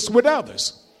Jesus with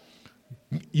others.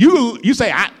 You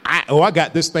say, I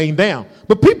got this thing down.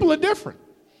 But people are different.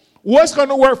 What's going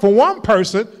to work for one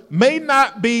person may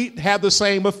not have the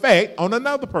same effect on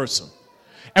another person.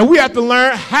 And we have to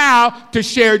learn how to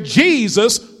share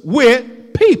Jesus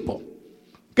with people.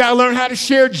 Got to learn how to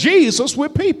share Jesus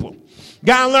with people.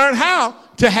 Got to learn how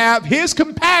to have his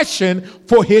compassion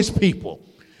for his people.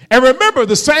 And remember,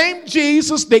 the same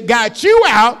Jesus that got you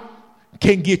out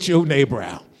can get your neighbor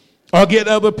out or get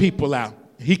other people out.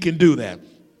 He can do that.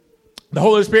 The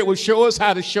Holy Spirit will show us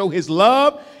how to show his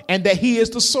love and that he is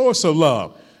the source of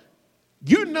love.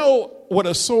 You know what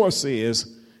a source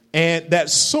is. And that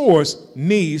source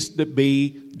needs to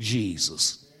be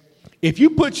Jesus. If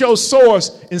you put your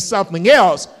source in something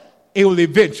else, it will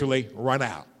eventually run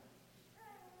out.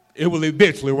 It will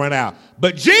eventually run out.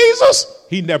 But Jesus,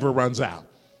 he never runs out.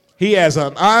 He has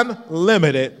an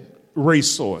unlimited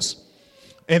resource.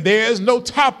 And there is no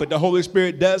topic the Holy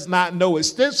Spirit does not know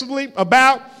extensively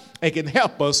about and can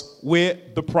help us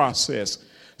with the process.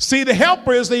 See, the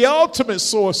helper is the ultimate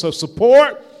source of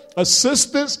support,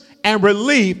 assistance, and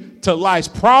relief to life's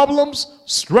problems,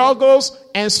 struggles,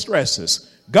 and stresses.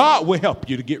 God will help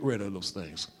you to get rid of those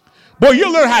things. Boy,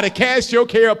 you'll learn how to cast your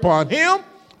care upon him,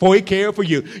 for he cared for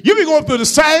you. You'll be going through the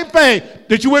same thing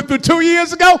that you went through 2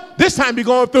 years ago. This time you're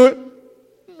going through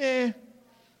it.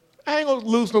 I ain't going to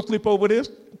lose no sleep over this.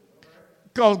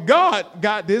 Because God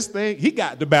got this thing. He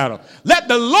got the battle. Let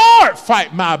the Lord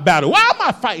fight my battle. Why am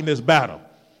I fighting this battle?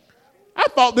 I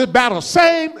fought this battle,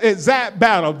 same exact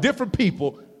battle, different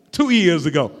people 2 years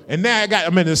ago. And now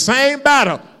I'm in the same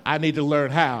battle. I need to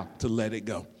learn how to let it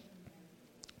go.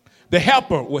 The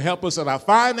helper will help us in our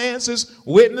finances,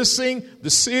 witnessing,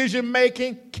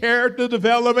 decision-making, character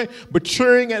development,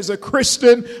 maturing as a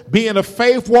Christian, being a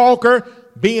faith walker,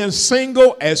 being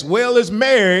single as well as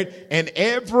married, and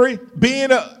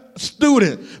being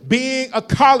student, being a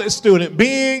college student,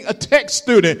 being a tech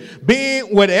student,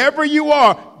 being whatever you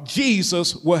are,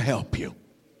 Jesus will help you.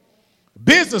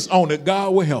 Business owner,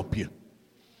 God will help you.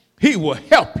 He will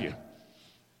help you.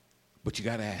 But you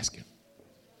got to ask him.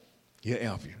 He'll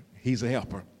help you. He's a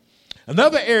helper.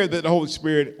 Another area that the Holy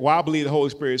Spirit, why I believe the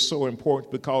Holy Spirit is so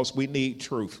important, because we need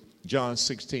truth. John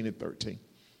 16:13.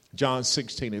 John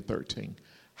 16:13.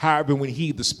 However, when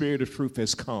he, the Spirit of truth,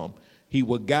 has come, he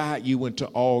will guide you into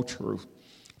all truth.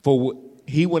 For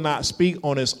he will not speak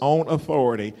on his own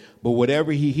authority, but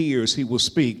whatever he hears, he will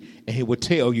speak, and he will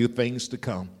tell you things to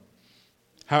come.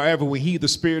 However, when he, the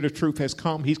Spirit of truth, has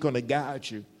come, he's going to guide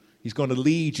you. He's going to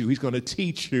lead you. He's going to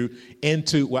teach you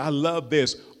into, well, I love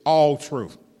this, all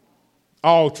truth.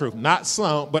 All truth. Not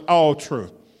some, but all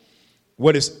truth.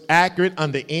 What is accurate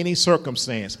under any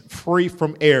circumstance, free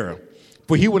from error.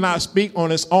 For he will not speak on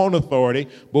his own authority,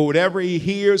 but whatever he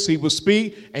hears, he will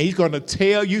speak, and he's going to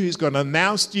tell you, he's going to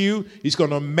announce to you, he's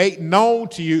going to make known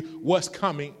to you what's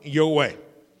coming your way.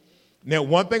 Now,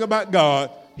 one thing about God,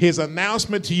 his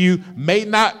announcement to you may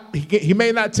not, he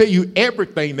may not tell you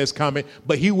everything that's coming,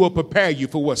 but he will prepare you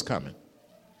for what's coming.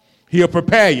 He'll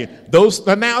prepare you. Those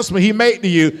announcements he made to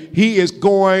you, he is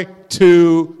going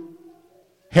to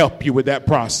help you with that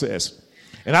process.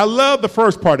 And I love the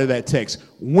first part of that text.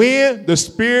 When the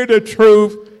Spirit of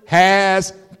truth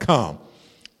has come.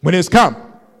 When it's come,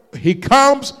 he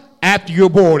comes after you're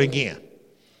born again.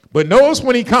 But notice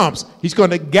when he comes, he's going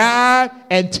to guide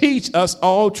and teach us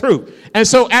all truth. And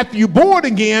so after you're born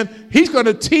again, he's going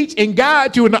to teach and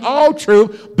guide you into all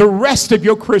truth the rest of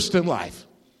your Christian life.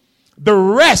 The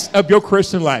rest of your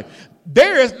Christian life.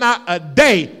 There is not a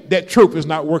day that truth is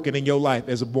not working in your life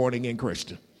as a born again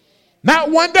Christian. Not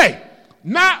one day.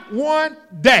 Not one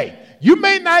day. You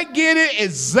may not get it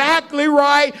exactly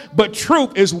right, but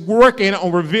truth is working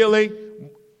on revealing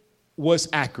what's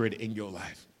accurate in your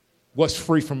life. What's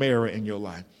free from error in your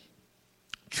life.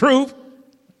 Truth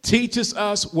teaches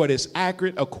us what is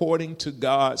accurate according to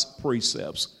God's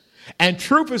precepts. And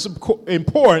truth is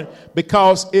important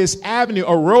because its avenue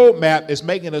or roadmap is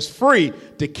making us free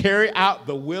to carry out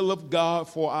the will of God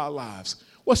for our lives.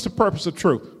 What's the purpose of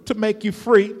truth? To make you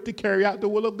free to carry out the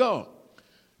will of God.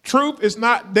 Truth is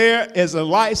not there as a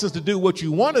license to do what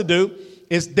you want to do.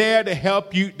 It's there to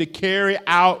help you to carry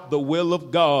out the will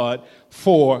of God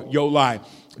for your life.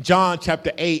 John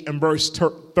chapter 8 and verse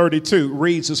 32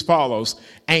 reads as follows.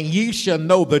 And ye shall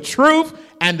know the truth,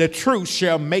 and the truth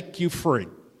shall make you free.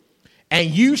 And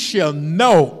you shall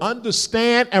know,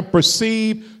 understand, and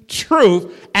perceive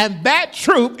truth. And that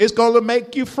truth is going to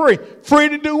make you free. Free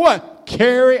to do what?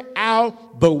 Carry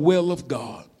out the will of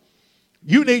God.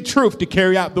 You need truth to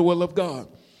carry out the will of God.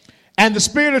 And the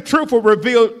Spirit of truth will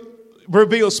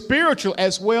reveal spiritual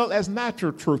as well as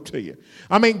natural truth to you.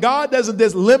 I mean, God doesn't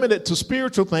just limit it to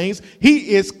spiritual things.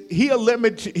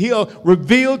 He'll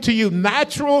reveal to you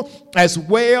natural as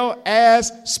well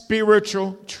as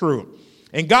spiritual truth.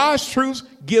 And God's truth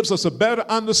gives us a better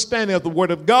understanding of the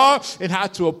Word of God and how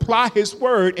to apply His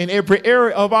Word in every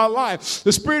area of our life.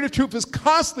 The Spirit of truth is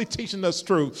constantly teaching us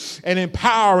truth and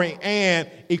empowering and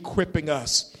equipping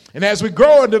us. And as we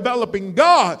grow and develop in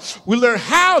God, we learn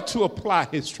how to apply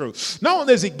His truth. Not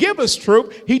only does He give us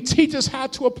truth, He teaches how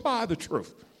to apply the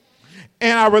truth.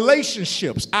 And our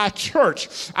relationships, our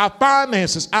church, our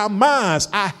finances, our minds,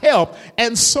 our health,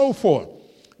 and so forth.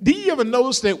 Do you ever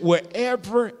notice that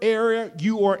wherever area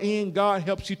you are in, God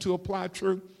helps you to apply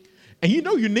truth? And you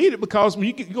know you need it because when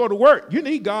you go to work, you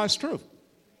need God's truth.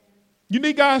 You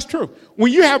need God's truth.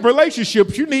 When you have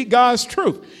relationships, you need God's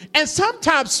truth. And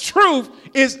sometimes truth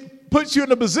puts you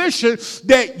in a position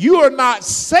that you are not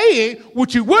saying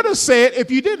what you would have said if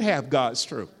you didn't have God's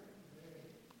truth.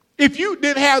 If you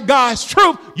didn't have God's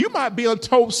truth, you might be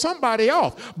told somebody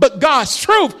off. But God's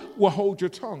truth will hold your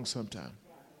tongue sometime.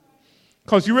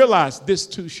 Because you realize this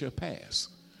too shall pass.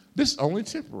 This is only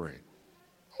temporary.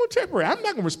 Only temporary. I'm not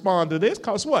going to respond to this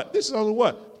because what? This is only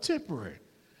what? Temporary.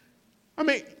 I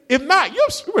mean, if not, you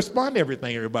respond to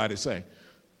everything everybody say.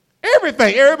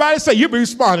 Everything everybody say, you'll be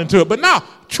responding to it. But now,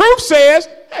 truth says,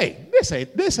 hey, this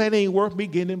ain't worth me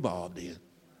getting involved in.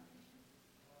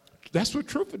 That's what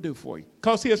truth will do for you.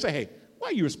 Because he'll say, hey, why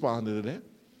are you responding to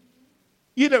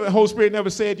that? The Holy Spirit never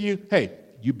said to you, hey,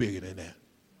 you bigger than that.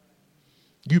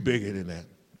 You bigger than that.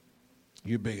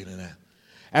 You're bigger than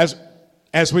that.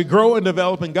 As we grow and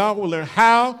develop in God, we'll learn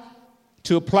how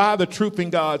to apply the truth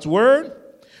in God's word.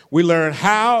 We learn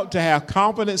how to have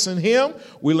confidence in Him.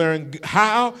 We learn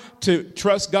how to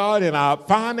trust God in our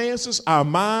finances, our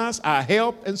minds, our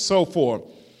health, and so forth.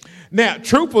 Now,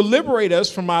 truth will liberate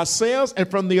us from ourselves and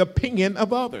from the opinion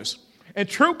of others. And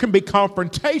truth can be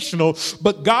confrontational,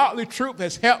 but godly truth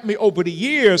has helped me over the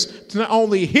years to not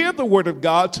only hear the word of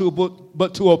God,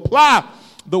 but to apply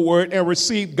the word and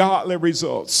receive godly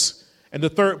results. And the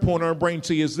third point I'm bringing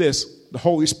to you is this: the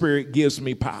Holy Spirit gives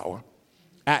me power.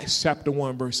 Acts chapter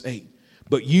 1, verse 8.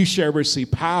 But you shall receive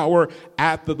power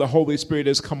after the Holy Spirit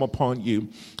has come upon you.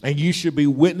 And you shall be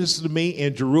witnesses to me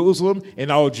in Jerusalem, in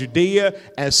all Judea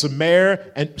and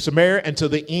Samaria, and to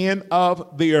the end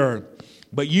of the earth.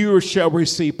 But you shall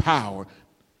receive power,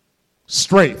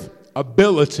 strength,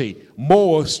 ability,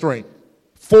 moral strength,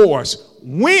 force,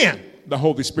 when the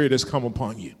Holy Spirit has come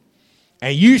upon you.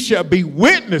 And you shall be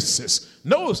witnesses.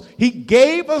 Notice, he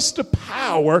gave us the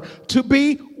power to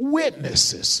be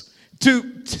witnesses.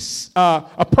 To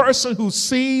a person who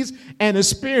sees and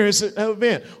experiences an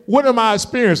event. What am I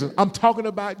experiencing? I'm talking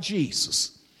about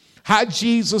Jesus. How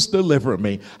Jesus delivered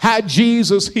me. How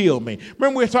Jesus healed me.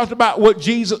 Remember we talked about what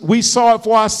Jesus, we saw it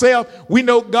for ourselves. We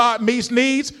know God meets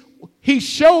needs. He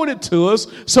showed it to us.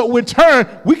 So in turn,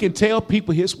 we can tell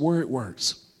people his word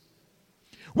works.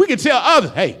 We can tell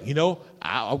others, hey,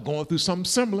 I'm going through something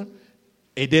similar.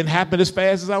 It didn't happen as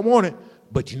fast as I wanted.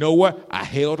 But you know what? I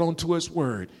held on to his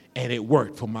word, and it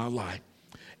worked for my life.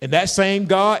 And that same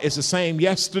God is the same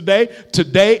yesterday,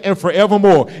 today, and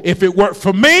forevermore. If it worked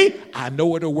for me, I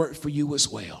know it'll work for you as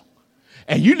well.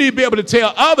 And you need to be able to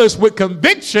tell others with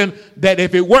conviction that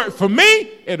if it worked for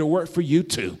me, it'll work for you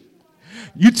too.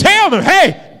 You tell them,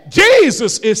 hey,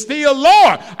 Jesus is still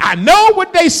Lord. I know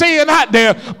what they saying out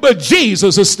there, but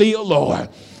Jesus is still Lord.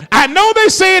 I know they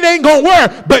say it ain't going to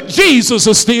work, but Jesus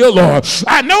is still Lord.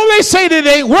 I know they say that it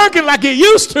ain't working like it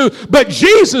used to, but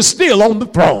Jesus is still on the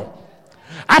throne.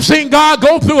 I've seen God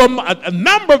go through a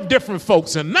number of different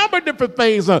folks, a number of different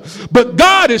things, but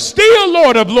God is still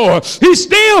Lord of Lords. He's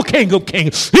still King of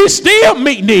Kings. He's still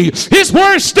meet needs. His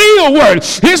word still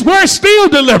works. His word still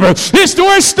delivers. His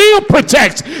word still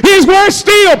protects. His word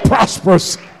still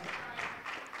prospers.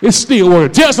 It's still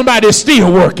working. Tell somebody it's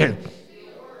still working.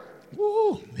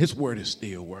 His word is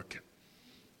still working.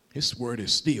 His word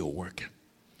is still working.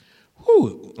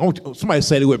 Woo. Somebody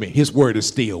say it with me. His word is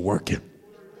still working.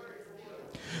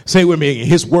 Say it with me again.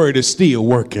 His word is still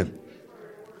working.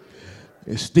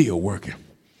 It's still working.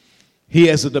 He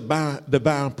has a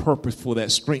divine purpose for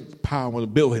that strength, power, and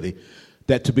ability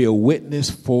that to be a witness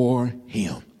for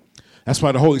him. That's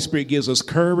why the Holy Spirit gives us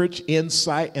courage,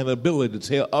 insight, and ability to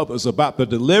tell others about the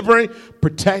delivering,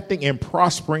 protecting, and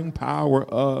prospering power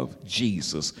of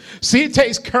Jesus. See, it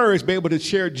takes courage to be able to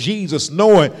share Jesus,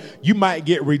 knowing you might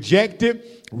get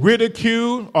rejected,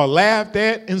 ridiculed, or laughed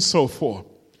at, and so forth.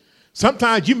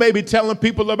 Sometimes you may be telling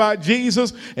people about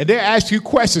Jesus, and they ask you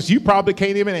questions you probably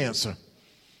can't even answer.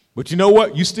 But you know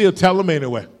what? You still tell them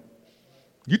anyway.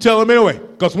 You tell them anyway,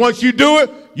 because once you do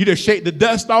it, you just shake the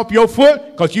dust off your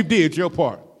foot because you did your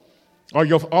part. Or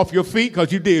off your feet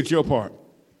because you did your part.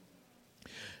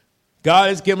 God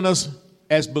has given us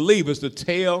as believers to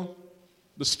tell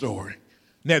the story.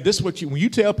 Now, this is when you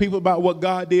tell people about what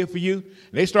God did for you,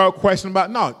 and they start questioning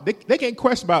about, no, they can't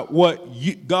question about what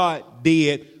God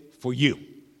did for you.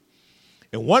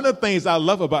 And one of the things I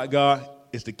love about God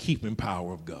is the keeping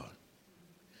power of God.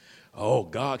 Oh,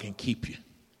 God can keep you.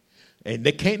 And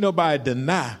there can't nobody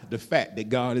deny the fact that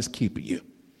God is keeping you.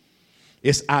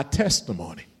 It's our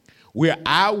testimony. We're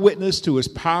eyewitness to his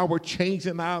power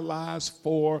changing our lives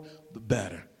for the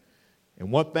better.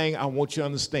 And one thing I want you to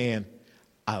understand,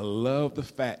 I love the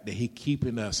fact that he's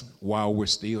keeping us while we're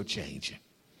still changing.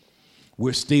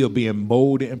 We're still being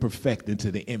molded and perfected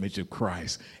into the image of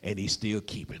Christ, and he's still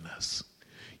keeping us.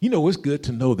 You know, it's good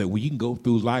to know that when you can go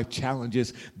through life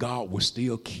challenges, God will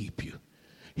still keep you.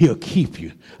 He'll keep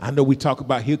you. I know we talk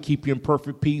about he'll keep you in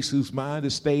perfect peace whose mind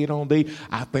is stayed on thee.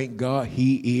 I thank God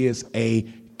he is a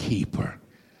keeper.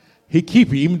 He keep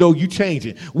you even though you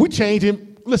changing. We're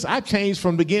changing. Listen, I changed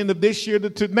from the beginning of this year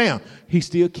to now. He's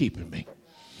still keeping me.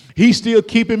 He's still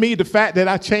keeping me. The fact that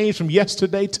I changed from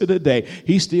yesterday to today,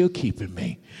 he's still keeping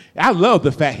me. I love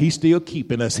the fact he's still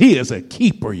keeping us. He is a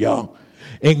keeper, y'all.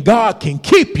 And God can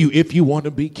keep you if you want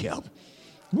to be kept.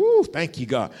 Woo, thank you,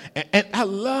 God. And I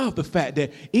love the fact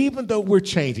that even though we're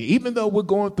changing, even though we're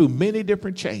going through many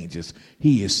different changes,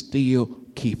 he is still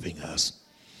keeping us.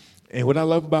 And what I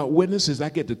love about witness is I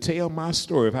get to tell my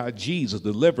story of how Jesus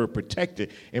delivered,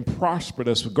 protected, and prospered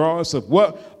us regardless of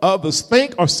what others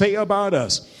think or say about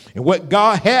us. And what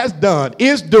God has done,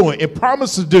 is doing, and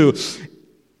promises to do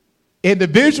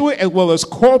individually as well as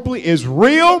corporately is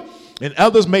real, and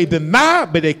others may deny,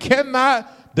 but they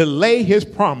cannot delay his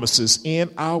promises in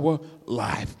our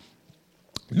life.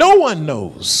 No one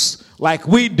knows like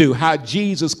we do how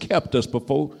Jesus kept us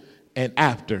before and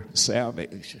after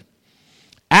salvation.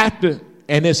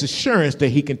 And it's assurance that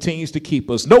he continues to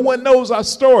keep us. No one knows our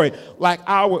story like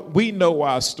we know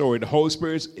our story.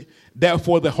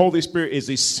 Therefore, the Holy Spirit is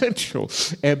essential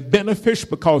and beneficial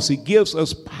because he gives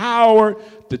us power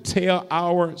to tell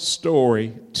our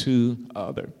story to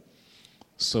others.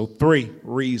 So 3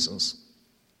 reasons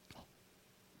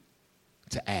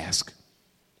to ask.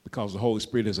 Because the Holy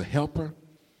Spirit is a helper.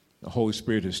 The Holy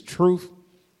Spirit is truth.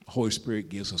 The Holy Spirit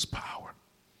gives us power.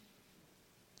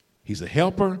 He's a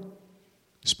helper,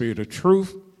 Spirit of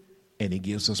truth, and he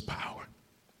gives us power.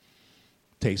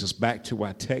 Takes us back to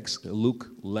our text, Luke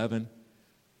 11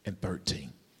 and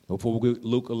 13. Before we go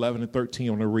Luke 11 and 13,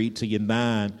 I'm going to read to you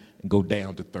 9 and go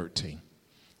down to 13.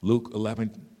 Luke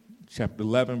 11, chapter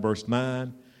 11, verse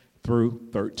 9 through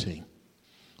 13.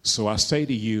 So I say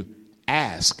to you,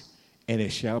 ask, and it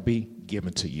shall be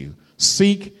given to you.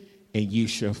 Seek, and you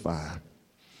shall find.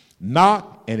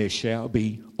 Knock, and it shall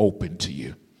be opened to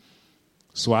you.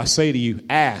 So I say to you,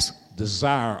 ask,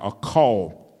 desire, or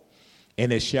call,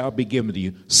 and it shall be given to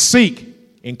you. Seek,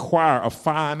 inquire, or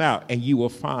find out, and you will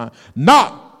find.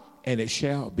 Knock, and it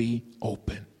shall be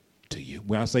open to you.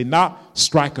 When I say knock,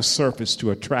 strike a surface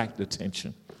to attract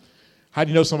attention. How do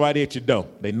you know somebody at your door?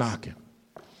 They knocking.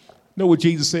 You know what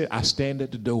Jesus said? I stand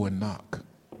at the door and knock.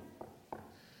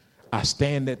 I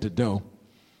stand at the door.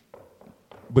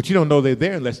 But you don't know they're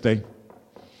there unless they...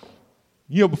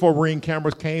 You know, before Ring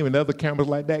cameras came and other cameras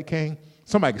like that came,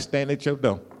 somebody could stand at your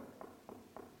door.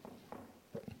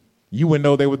 You wouldn't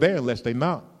know they were there unless they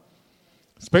knocked.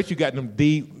 Especially you got them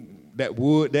deep, that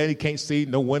wood that you can't see,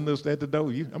 no windows at the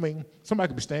door. Somebody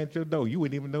could be standing at your door. You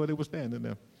wouldn't even know they were standing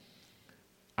there.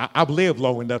 I've lived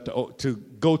long enough to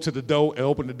go to the door and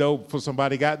open the door before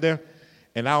somebody got there,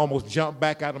 and I almost jumped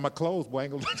back out of my clothes, boy.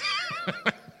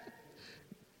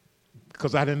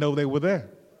 Because I didn't know they were there.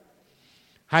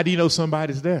 How do you know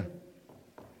somebody's there?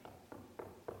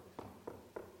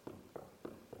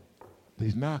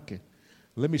 He's knocking.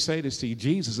 Let me say this to you.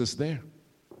 Jesus is there.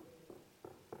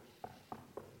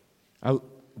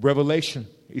 Revelation,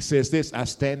 he says this, I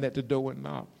stand at the door and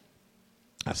knock.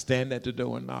 I stand at the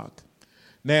door and knock.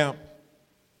 Now,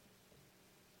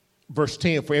 verse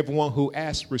 10, for everyone who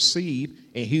asks, receive,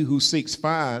 and he who seeks,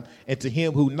 find, and to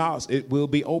him who knocks, it will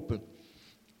be open.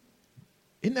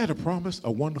 Isn't that a promise,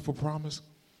 a wonderful promise?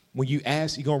 When you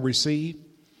ask, you're going to receive.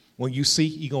 When you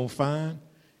seek, you're going to find.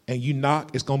 And you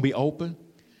knock, it's going to be open.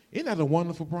 Isn't that a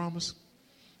wonderful promise?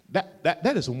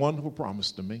 That is a wonderful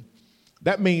promise to me.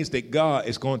 That means that God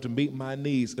is going to meet my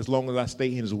needs as long as I stay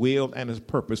in his will and his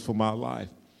purpose for my life.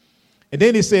 And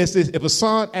then he says this, if a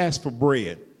son asks for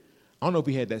bread, I don't know if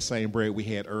he had that same bread we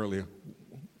had earlier,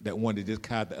 that one that just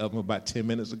caught the oven about 10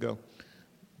 minutes ago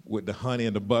with the honey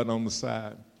and the butter on the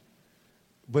side.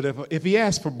 But if he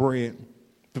asks for bread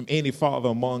from any father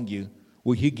among you,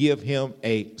 will you give him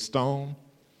a stone?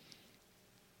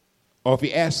 Or if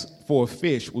he asks for a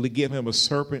fish, will he give him a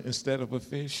serpent instead of a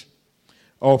fish?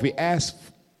 Or if he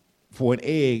asks for an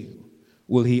egg,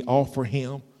 will he offer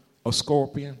him a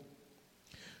scorpion?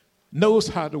 Notice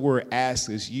how the word ask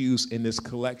is used in this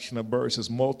collection of verses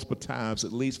multiple times,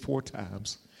 at least 4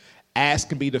 times. Ask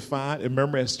can be defined,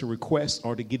 remember, as to request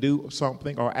or to do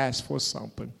something or ask for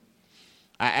something.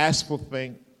 I ask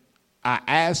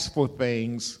for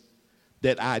things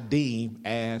that I deem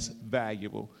as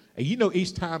valuable. And you know,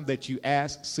 each time that you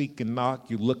ask, seek, and knock,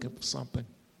 you're looking for something.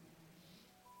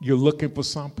 You're looking for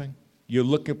something. You're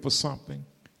looking for something.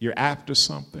 You're after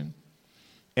something.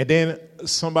 And then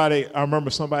I remember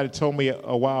somebody told me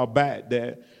a while back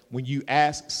that when you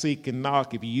ask, seek, and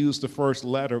knock, if you use the first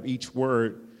letter of each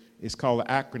word, it's called an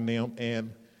acronym,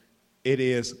 and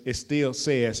it still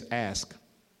says ask.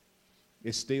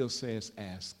 It still says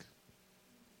ask.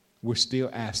 We're still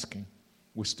asking.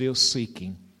 We're still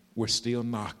seeking. We're still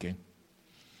knocking.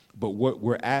 But what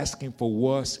we're asking for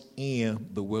was in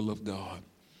the will of God.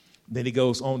 Then he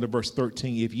goes on to verse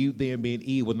 13. If you then being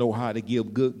evil know how to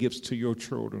give good gifts to your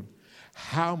children,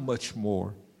 how much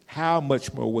more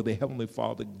will the Heavenly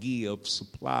Father give,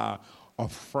 supply, or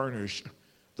furnish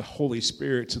the Holy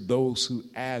Spirit to those who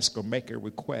ask or make a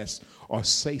request or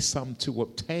say something to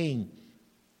obtain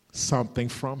something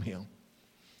from him?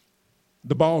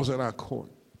 The ball's in our court.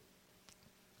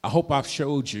 I hope I've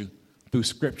showed you through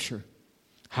Scripture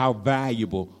how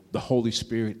valuable the Holy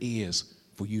Spirit is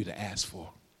for you to ask for.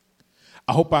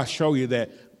 I hope I show you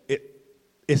that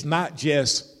it's not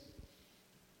just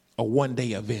a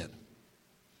one-day event,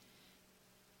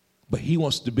 but he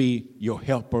wants to be your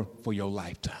helper for your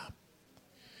lifetime.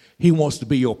 He wants to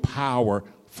be your power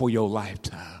for your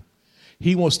lifetime.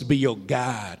 He wants to be your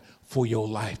guide for your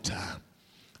lifetime.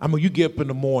 I mean, you get up in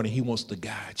the morning, he wants to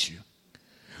guide you.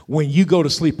 When you go to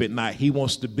sleep at night, he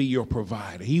wants to be your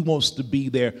provider. He wants to be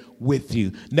there with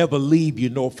you, never leave you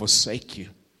nor forsake you.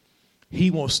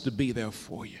 He wants to be there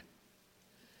for you.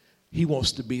 He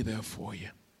wants to be there for you.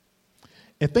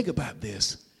 And think about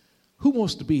this. Who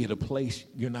wants to be at a place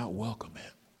you're not welcome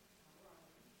at?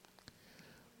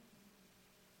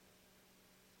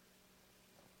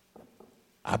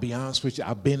 I'll be honest with you.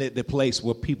 I've been at the place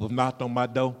where people knocked on my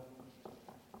door.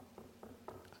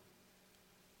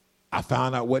 I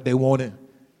found out what they wanted,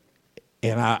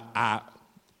 and I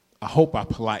hope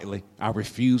I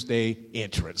refused their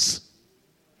entrance.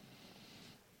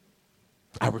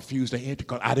 I refused their entrance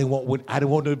because I didn't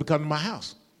want them to come to my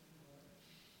house.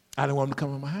 I didn't want them to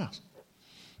come to my house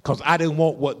because I didn't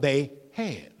want what they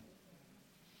had.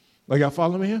 Are y'all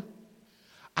following me here?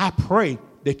 I pray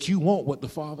that you want what the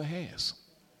Father has.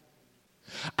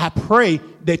 I pray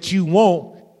that you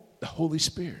want the Holy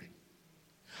Spirit.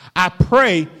 I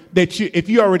pray that if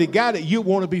you already got it, you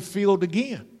want to be filled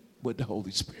again with the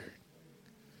Holy Spirit.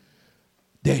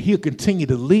 That he'll continue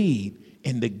to lead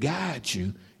and to guide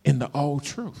you in the all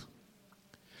truth.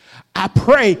 I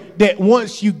pray that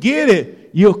once you get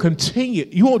it, you'll continue.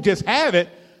 You won't just have it,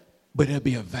 but it'll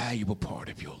be a valuable part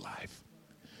of your life.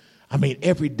 I mean,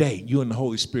 every day you and the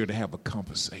Holy Spirit will have a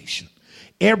conversation.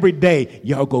 Every day,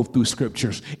 y'all go through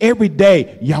scriptures. Every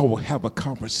day, y'all will have a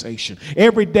conversation.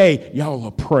 Every day, y'all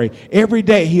will pray. Every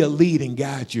day, he'll lead and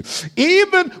guide you.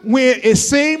 Even when it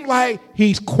seems like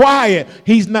he's quiet,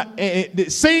 he's not.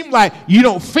 It seems like you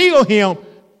don't feel him,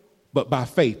 but by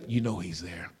faith, you know he's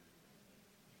there.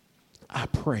 I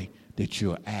pray that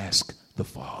you'll ask the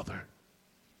Father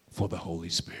for the Holy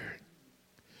Spirit.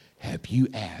 Have you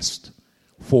asked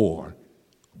for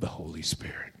the Holy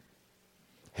Spirit?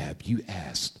 Have you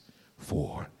asked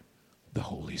for the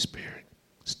Holy Spirit?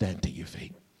 Stand to your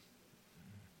feet.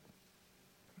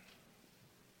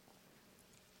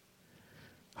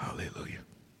 Hallelujah.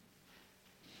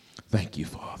 Thank you,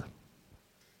 Father.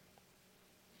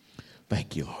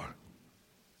 Thank you, Lord.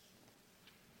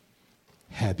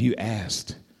 Have you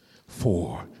asked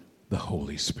for the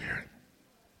Holy Spirit?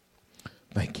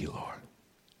 Thank you, Lord.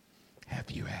 Have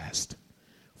you asked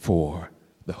for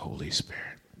the Holy Spirit?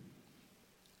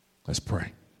 Let's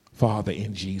pray. Father,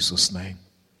 in Jesus' name,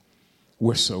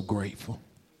 we're so grateful.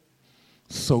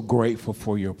 So grateful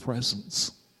for your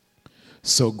presence.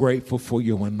 So grateful for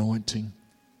your anointing.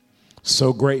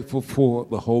 So grateful for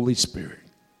the Holy Spirit.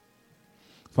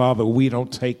 Father, we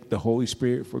don't take the Holy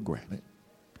Spirit for granted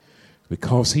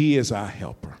because he is our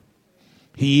helper.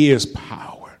 He is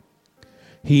power.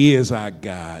 He is our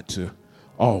guide to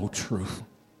all truth.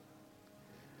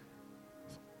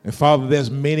 And Father,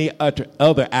 there's many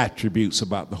other attributes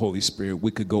about the Holy Spirit we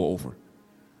could go over.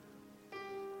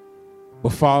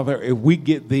 But Father, if we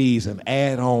get these and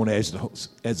add on as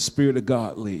the Spirit of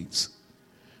God leads,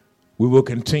 we will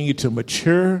continue to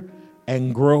mature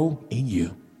and grow in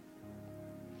you.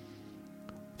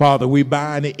 Father, we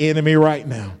bind the enemy right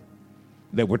now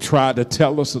that will try to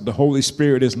tell us that the Holy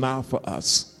Spirit is not for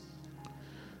us.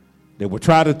 That will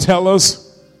try to tell us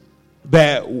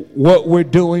that what we're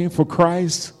doing for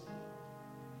Christ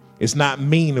is not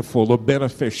meaningful or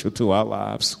beneficial to our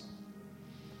lives.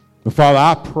 But Father,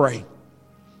 I pray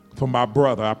for my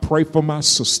brother. I pray for my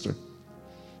sister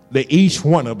that each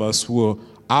one of us will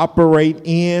operate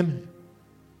in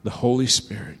the Holy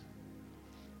Spirit.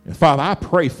 And Father, I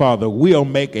pray, Father, we'll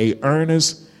make an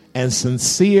earnest and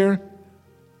sincere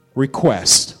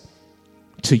request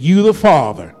to you, the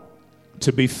Father,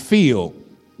 to be filled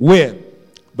with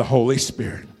the Holy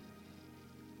Spirit.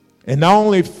 And not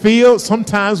only filled,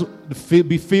 sometimes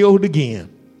be filled again.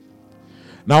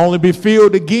 Not only be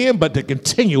filled again, but to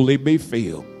continually be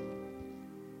filled.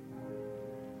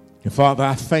 And Father,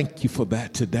 I thank you for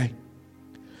that today.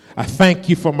 I thank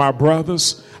you for my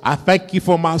brothers. I thank you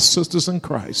for my sisters in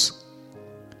Christ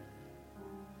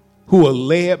who are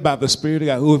led by the Spirit of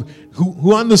God,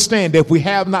 who understand that if we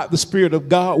have not the Spirit of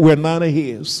God, we're none of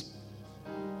his.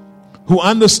 Who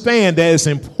understand that it's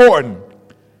important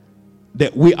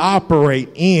that we operate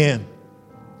in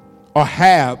or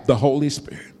have the Holy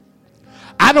Spirit.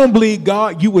 I don't believe,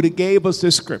 God, you would have gave us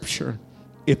this scripture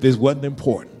if this wasn't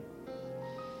important,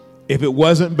 if it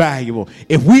wasn't valuable,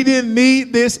 if we didn't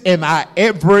need this in our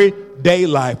everyday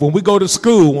life, when we go to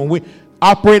school, when we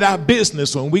operate our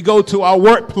business, when we go to our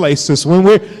workplaces, when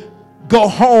we go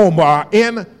home or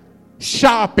in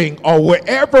shopping or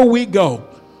wherever we go.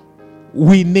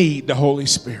 We need the Holy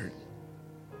Spirit.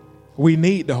 We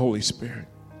need the Holy Spirit.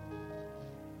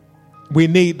 We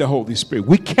need the Holy Spirit.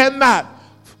 We cannot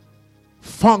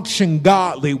function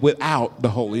godly without the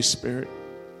Holy Spirit.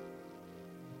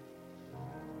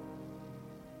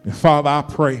 And Father, I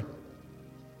pray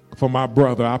for my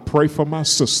brother. I pray for my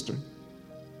sister.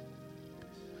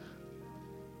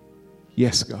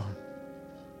 Yes, God.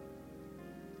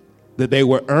 That they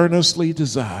will earnestly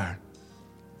desire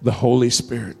the Holy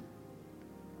Spirit.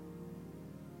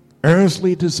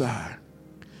 Earnestly desire.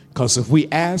 Because if we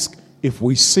ask, if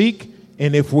we seek,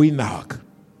 and if we knock,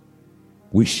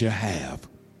 we shall have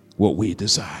what we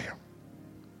desire.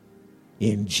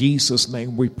 In Jesus'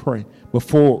 name we pray.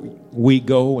 Before we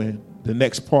go in the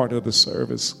next part of the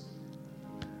service,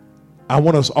 I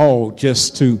want us all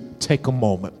just to take a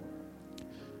moment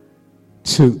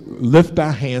to lift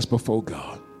our hands before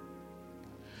God.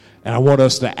 And I want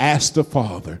us to ask the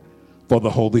Father for the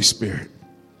Holy Spirit.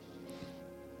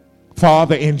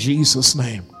 Father, in Jesus'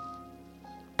 name,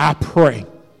 I pray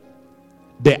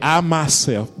that I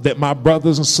myself, that my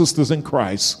brothers and sisters in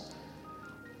Christ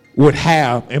would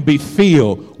have and be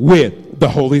filled with the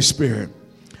Holy Spirit.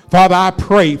 Father, I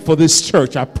pray for this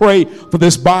church. I pray for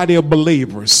this body of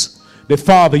believers that,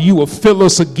 Father, you will fill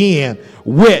us again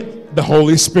with the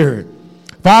Holy Spirit.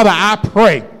 Father, I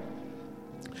pray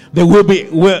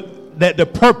that that the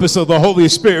purpose of the Holy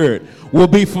Spirit will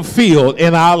be fulfilled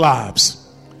in our lives.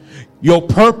 Your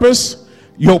purpose,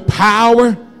 your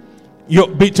power,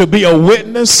 to be a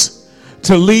witness,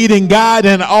 to lead and guide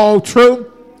in all truth.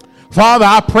 Father,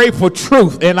 I pray for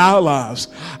truth in our lives.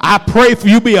 I pray for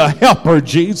you be a helper,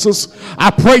 Jesus.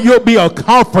 I pray you'll be a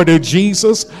comforter,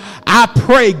 Jesus. I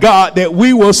pray, God, that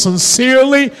we will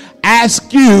sincerely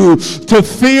ask you to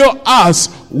fill us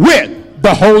with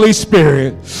the Holy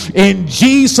Spirit. In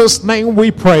Jesus' name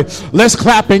we pray. Let's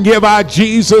clap and give our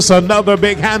Jesus another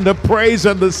big hand of praise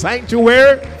in the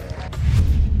sanctuary.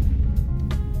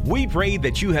 We pray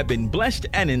that you have been blessed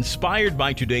and inspired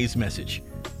by today's message.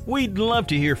 We'd love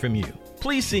to hear from you.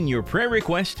 Please send your prayer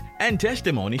requests and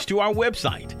testimonies to our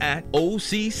website at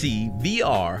occvr.org.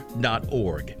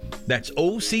 That's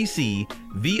occvr.org.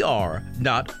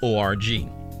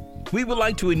 We would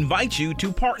like to invite you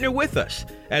to partner with us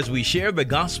as we share the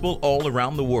gospel all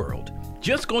around the world.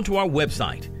 Just go to our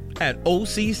website at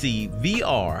occvr.org.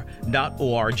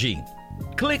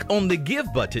 Click on the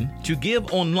Give button to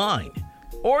give online,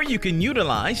 or you can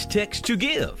utilize Text to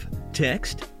Give.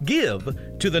 Text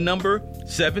GIVE to the number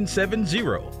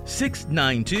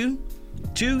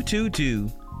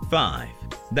 770-692-2225.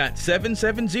 That's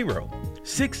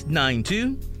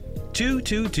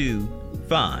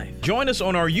 770-692-2225. Join us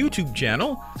on our YouTube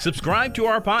channel, subscribe to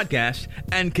our podcast,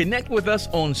 and connect with us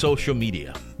on social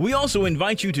media. We also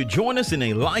invite you to join us in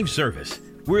a live service.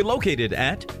 We're located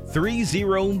at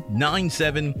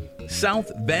 3097 South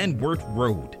Van Wert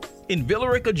Road in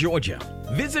Villarica, Georgia.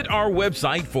 Visit our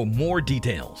website for more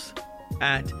details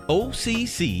at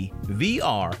occvr.org.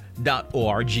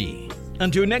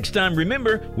 Until next time,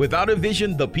 remember, without a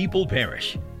vision, the people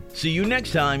perish. See you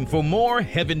next time for more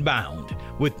Heaven Bound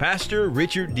with Pastor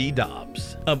Richard D.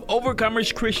 Dobbs of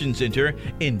Overcomers Christian Center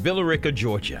in Villarica,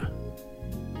 Georgia.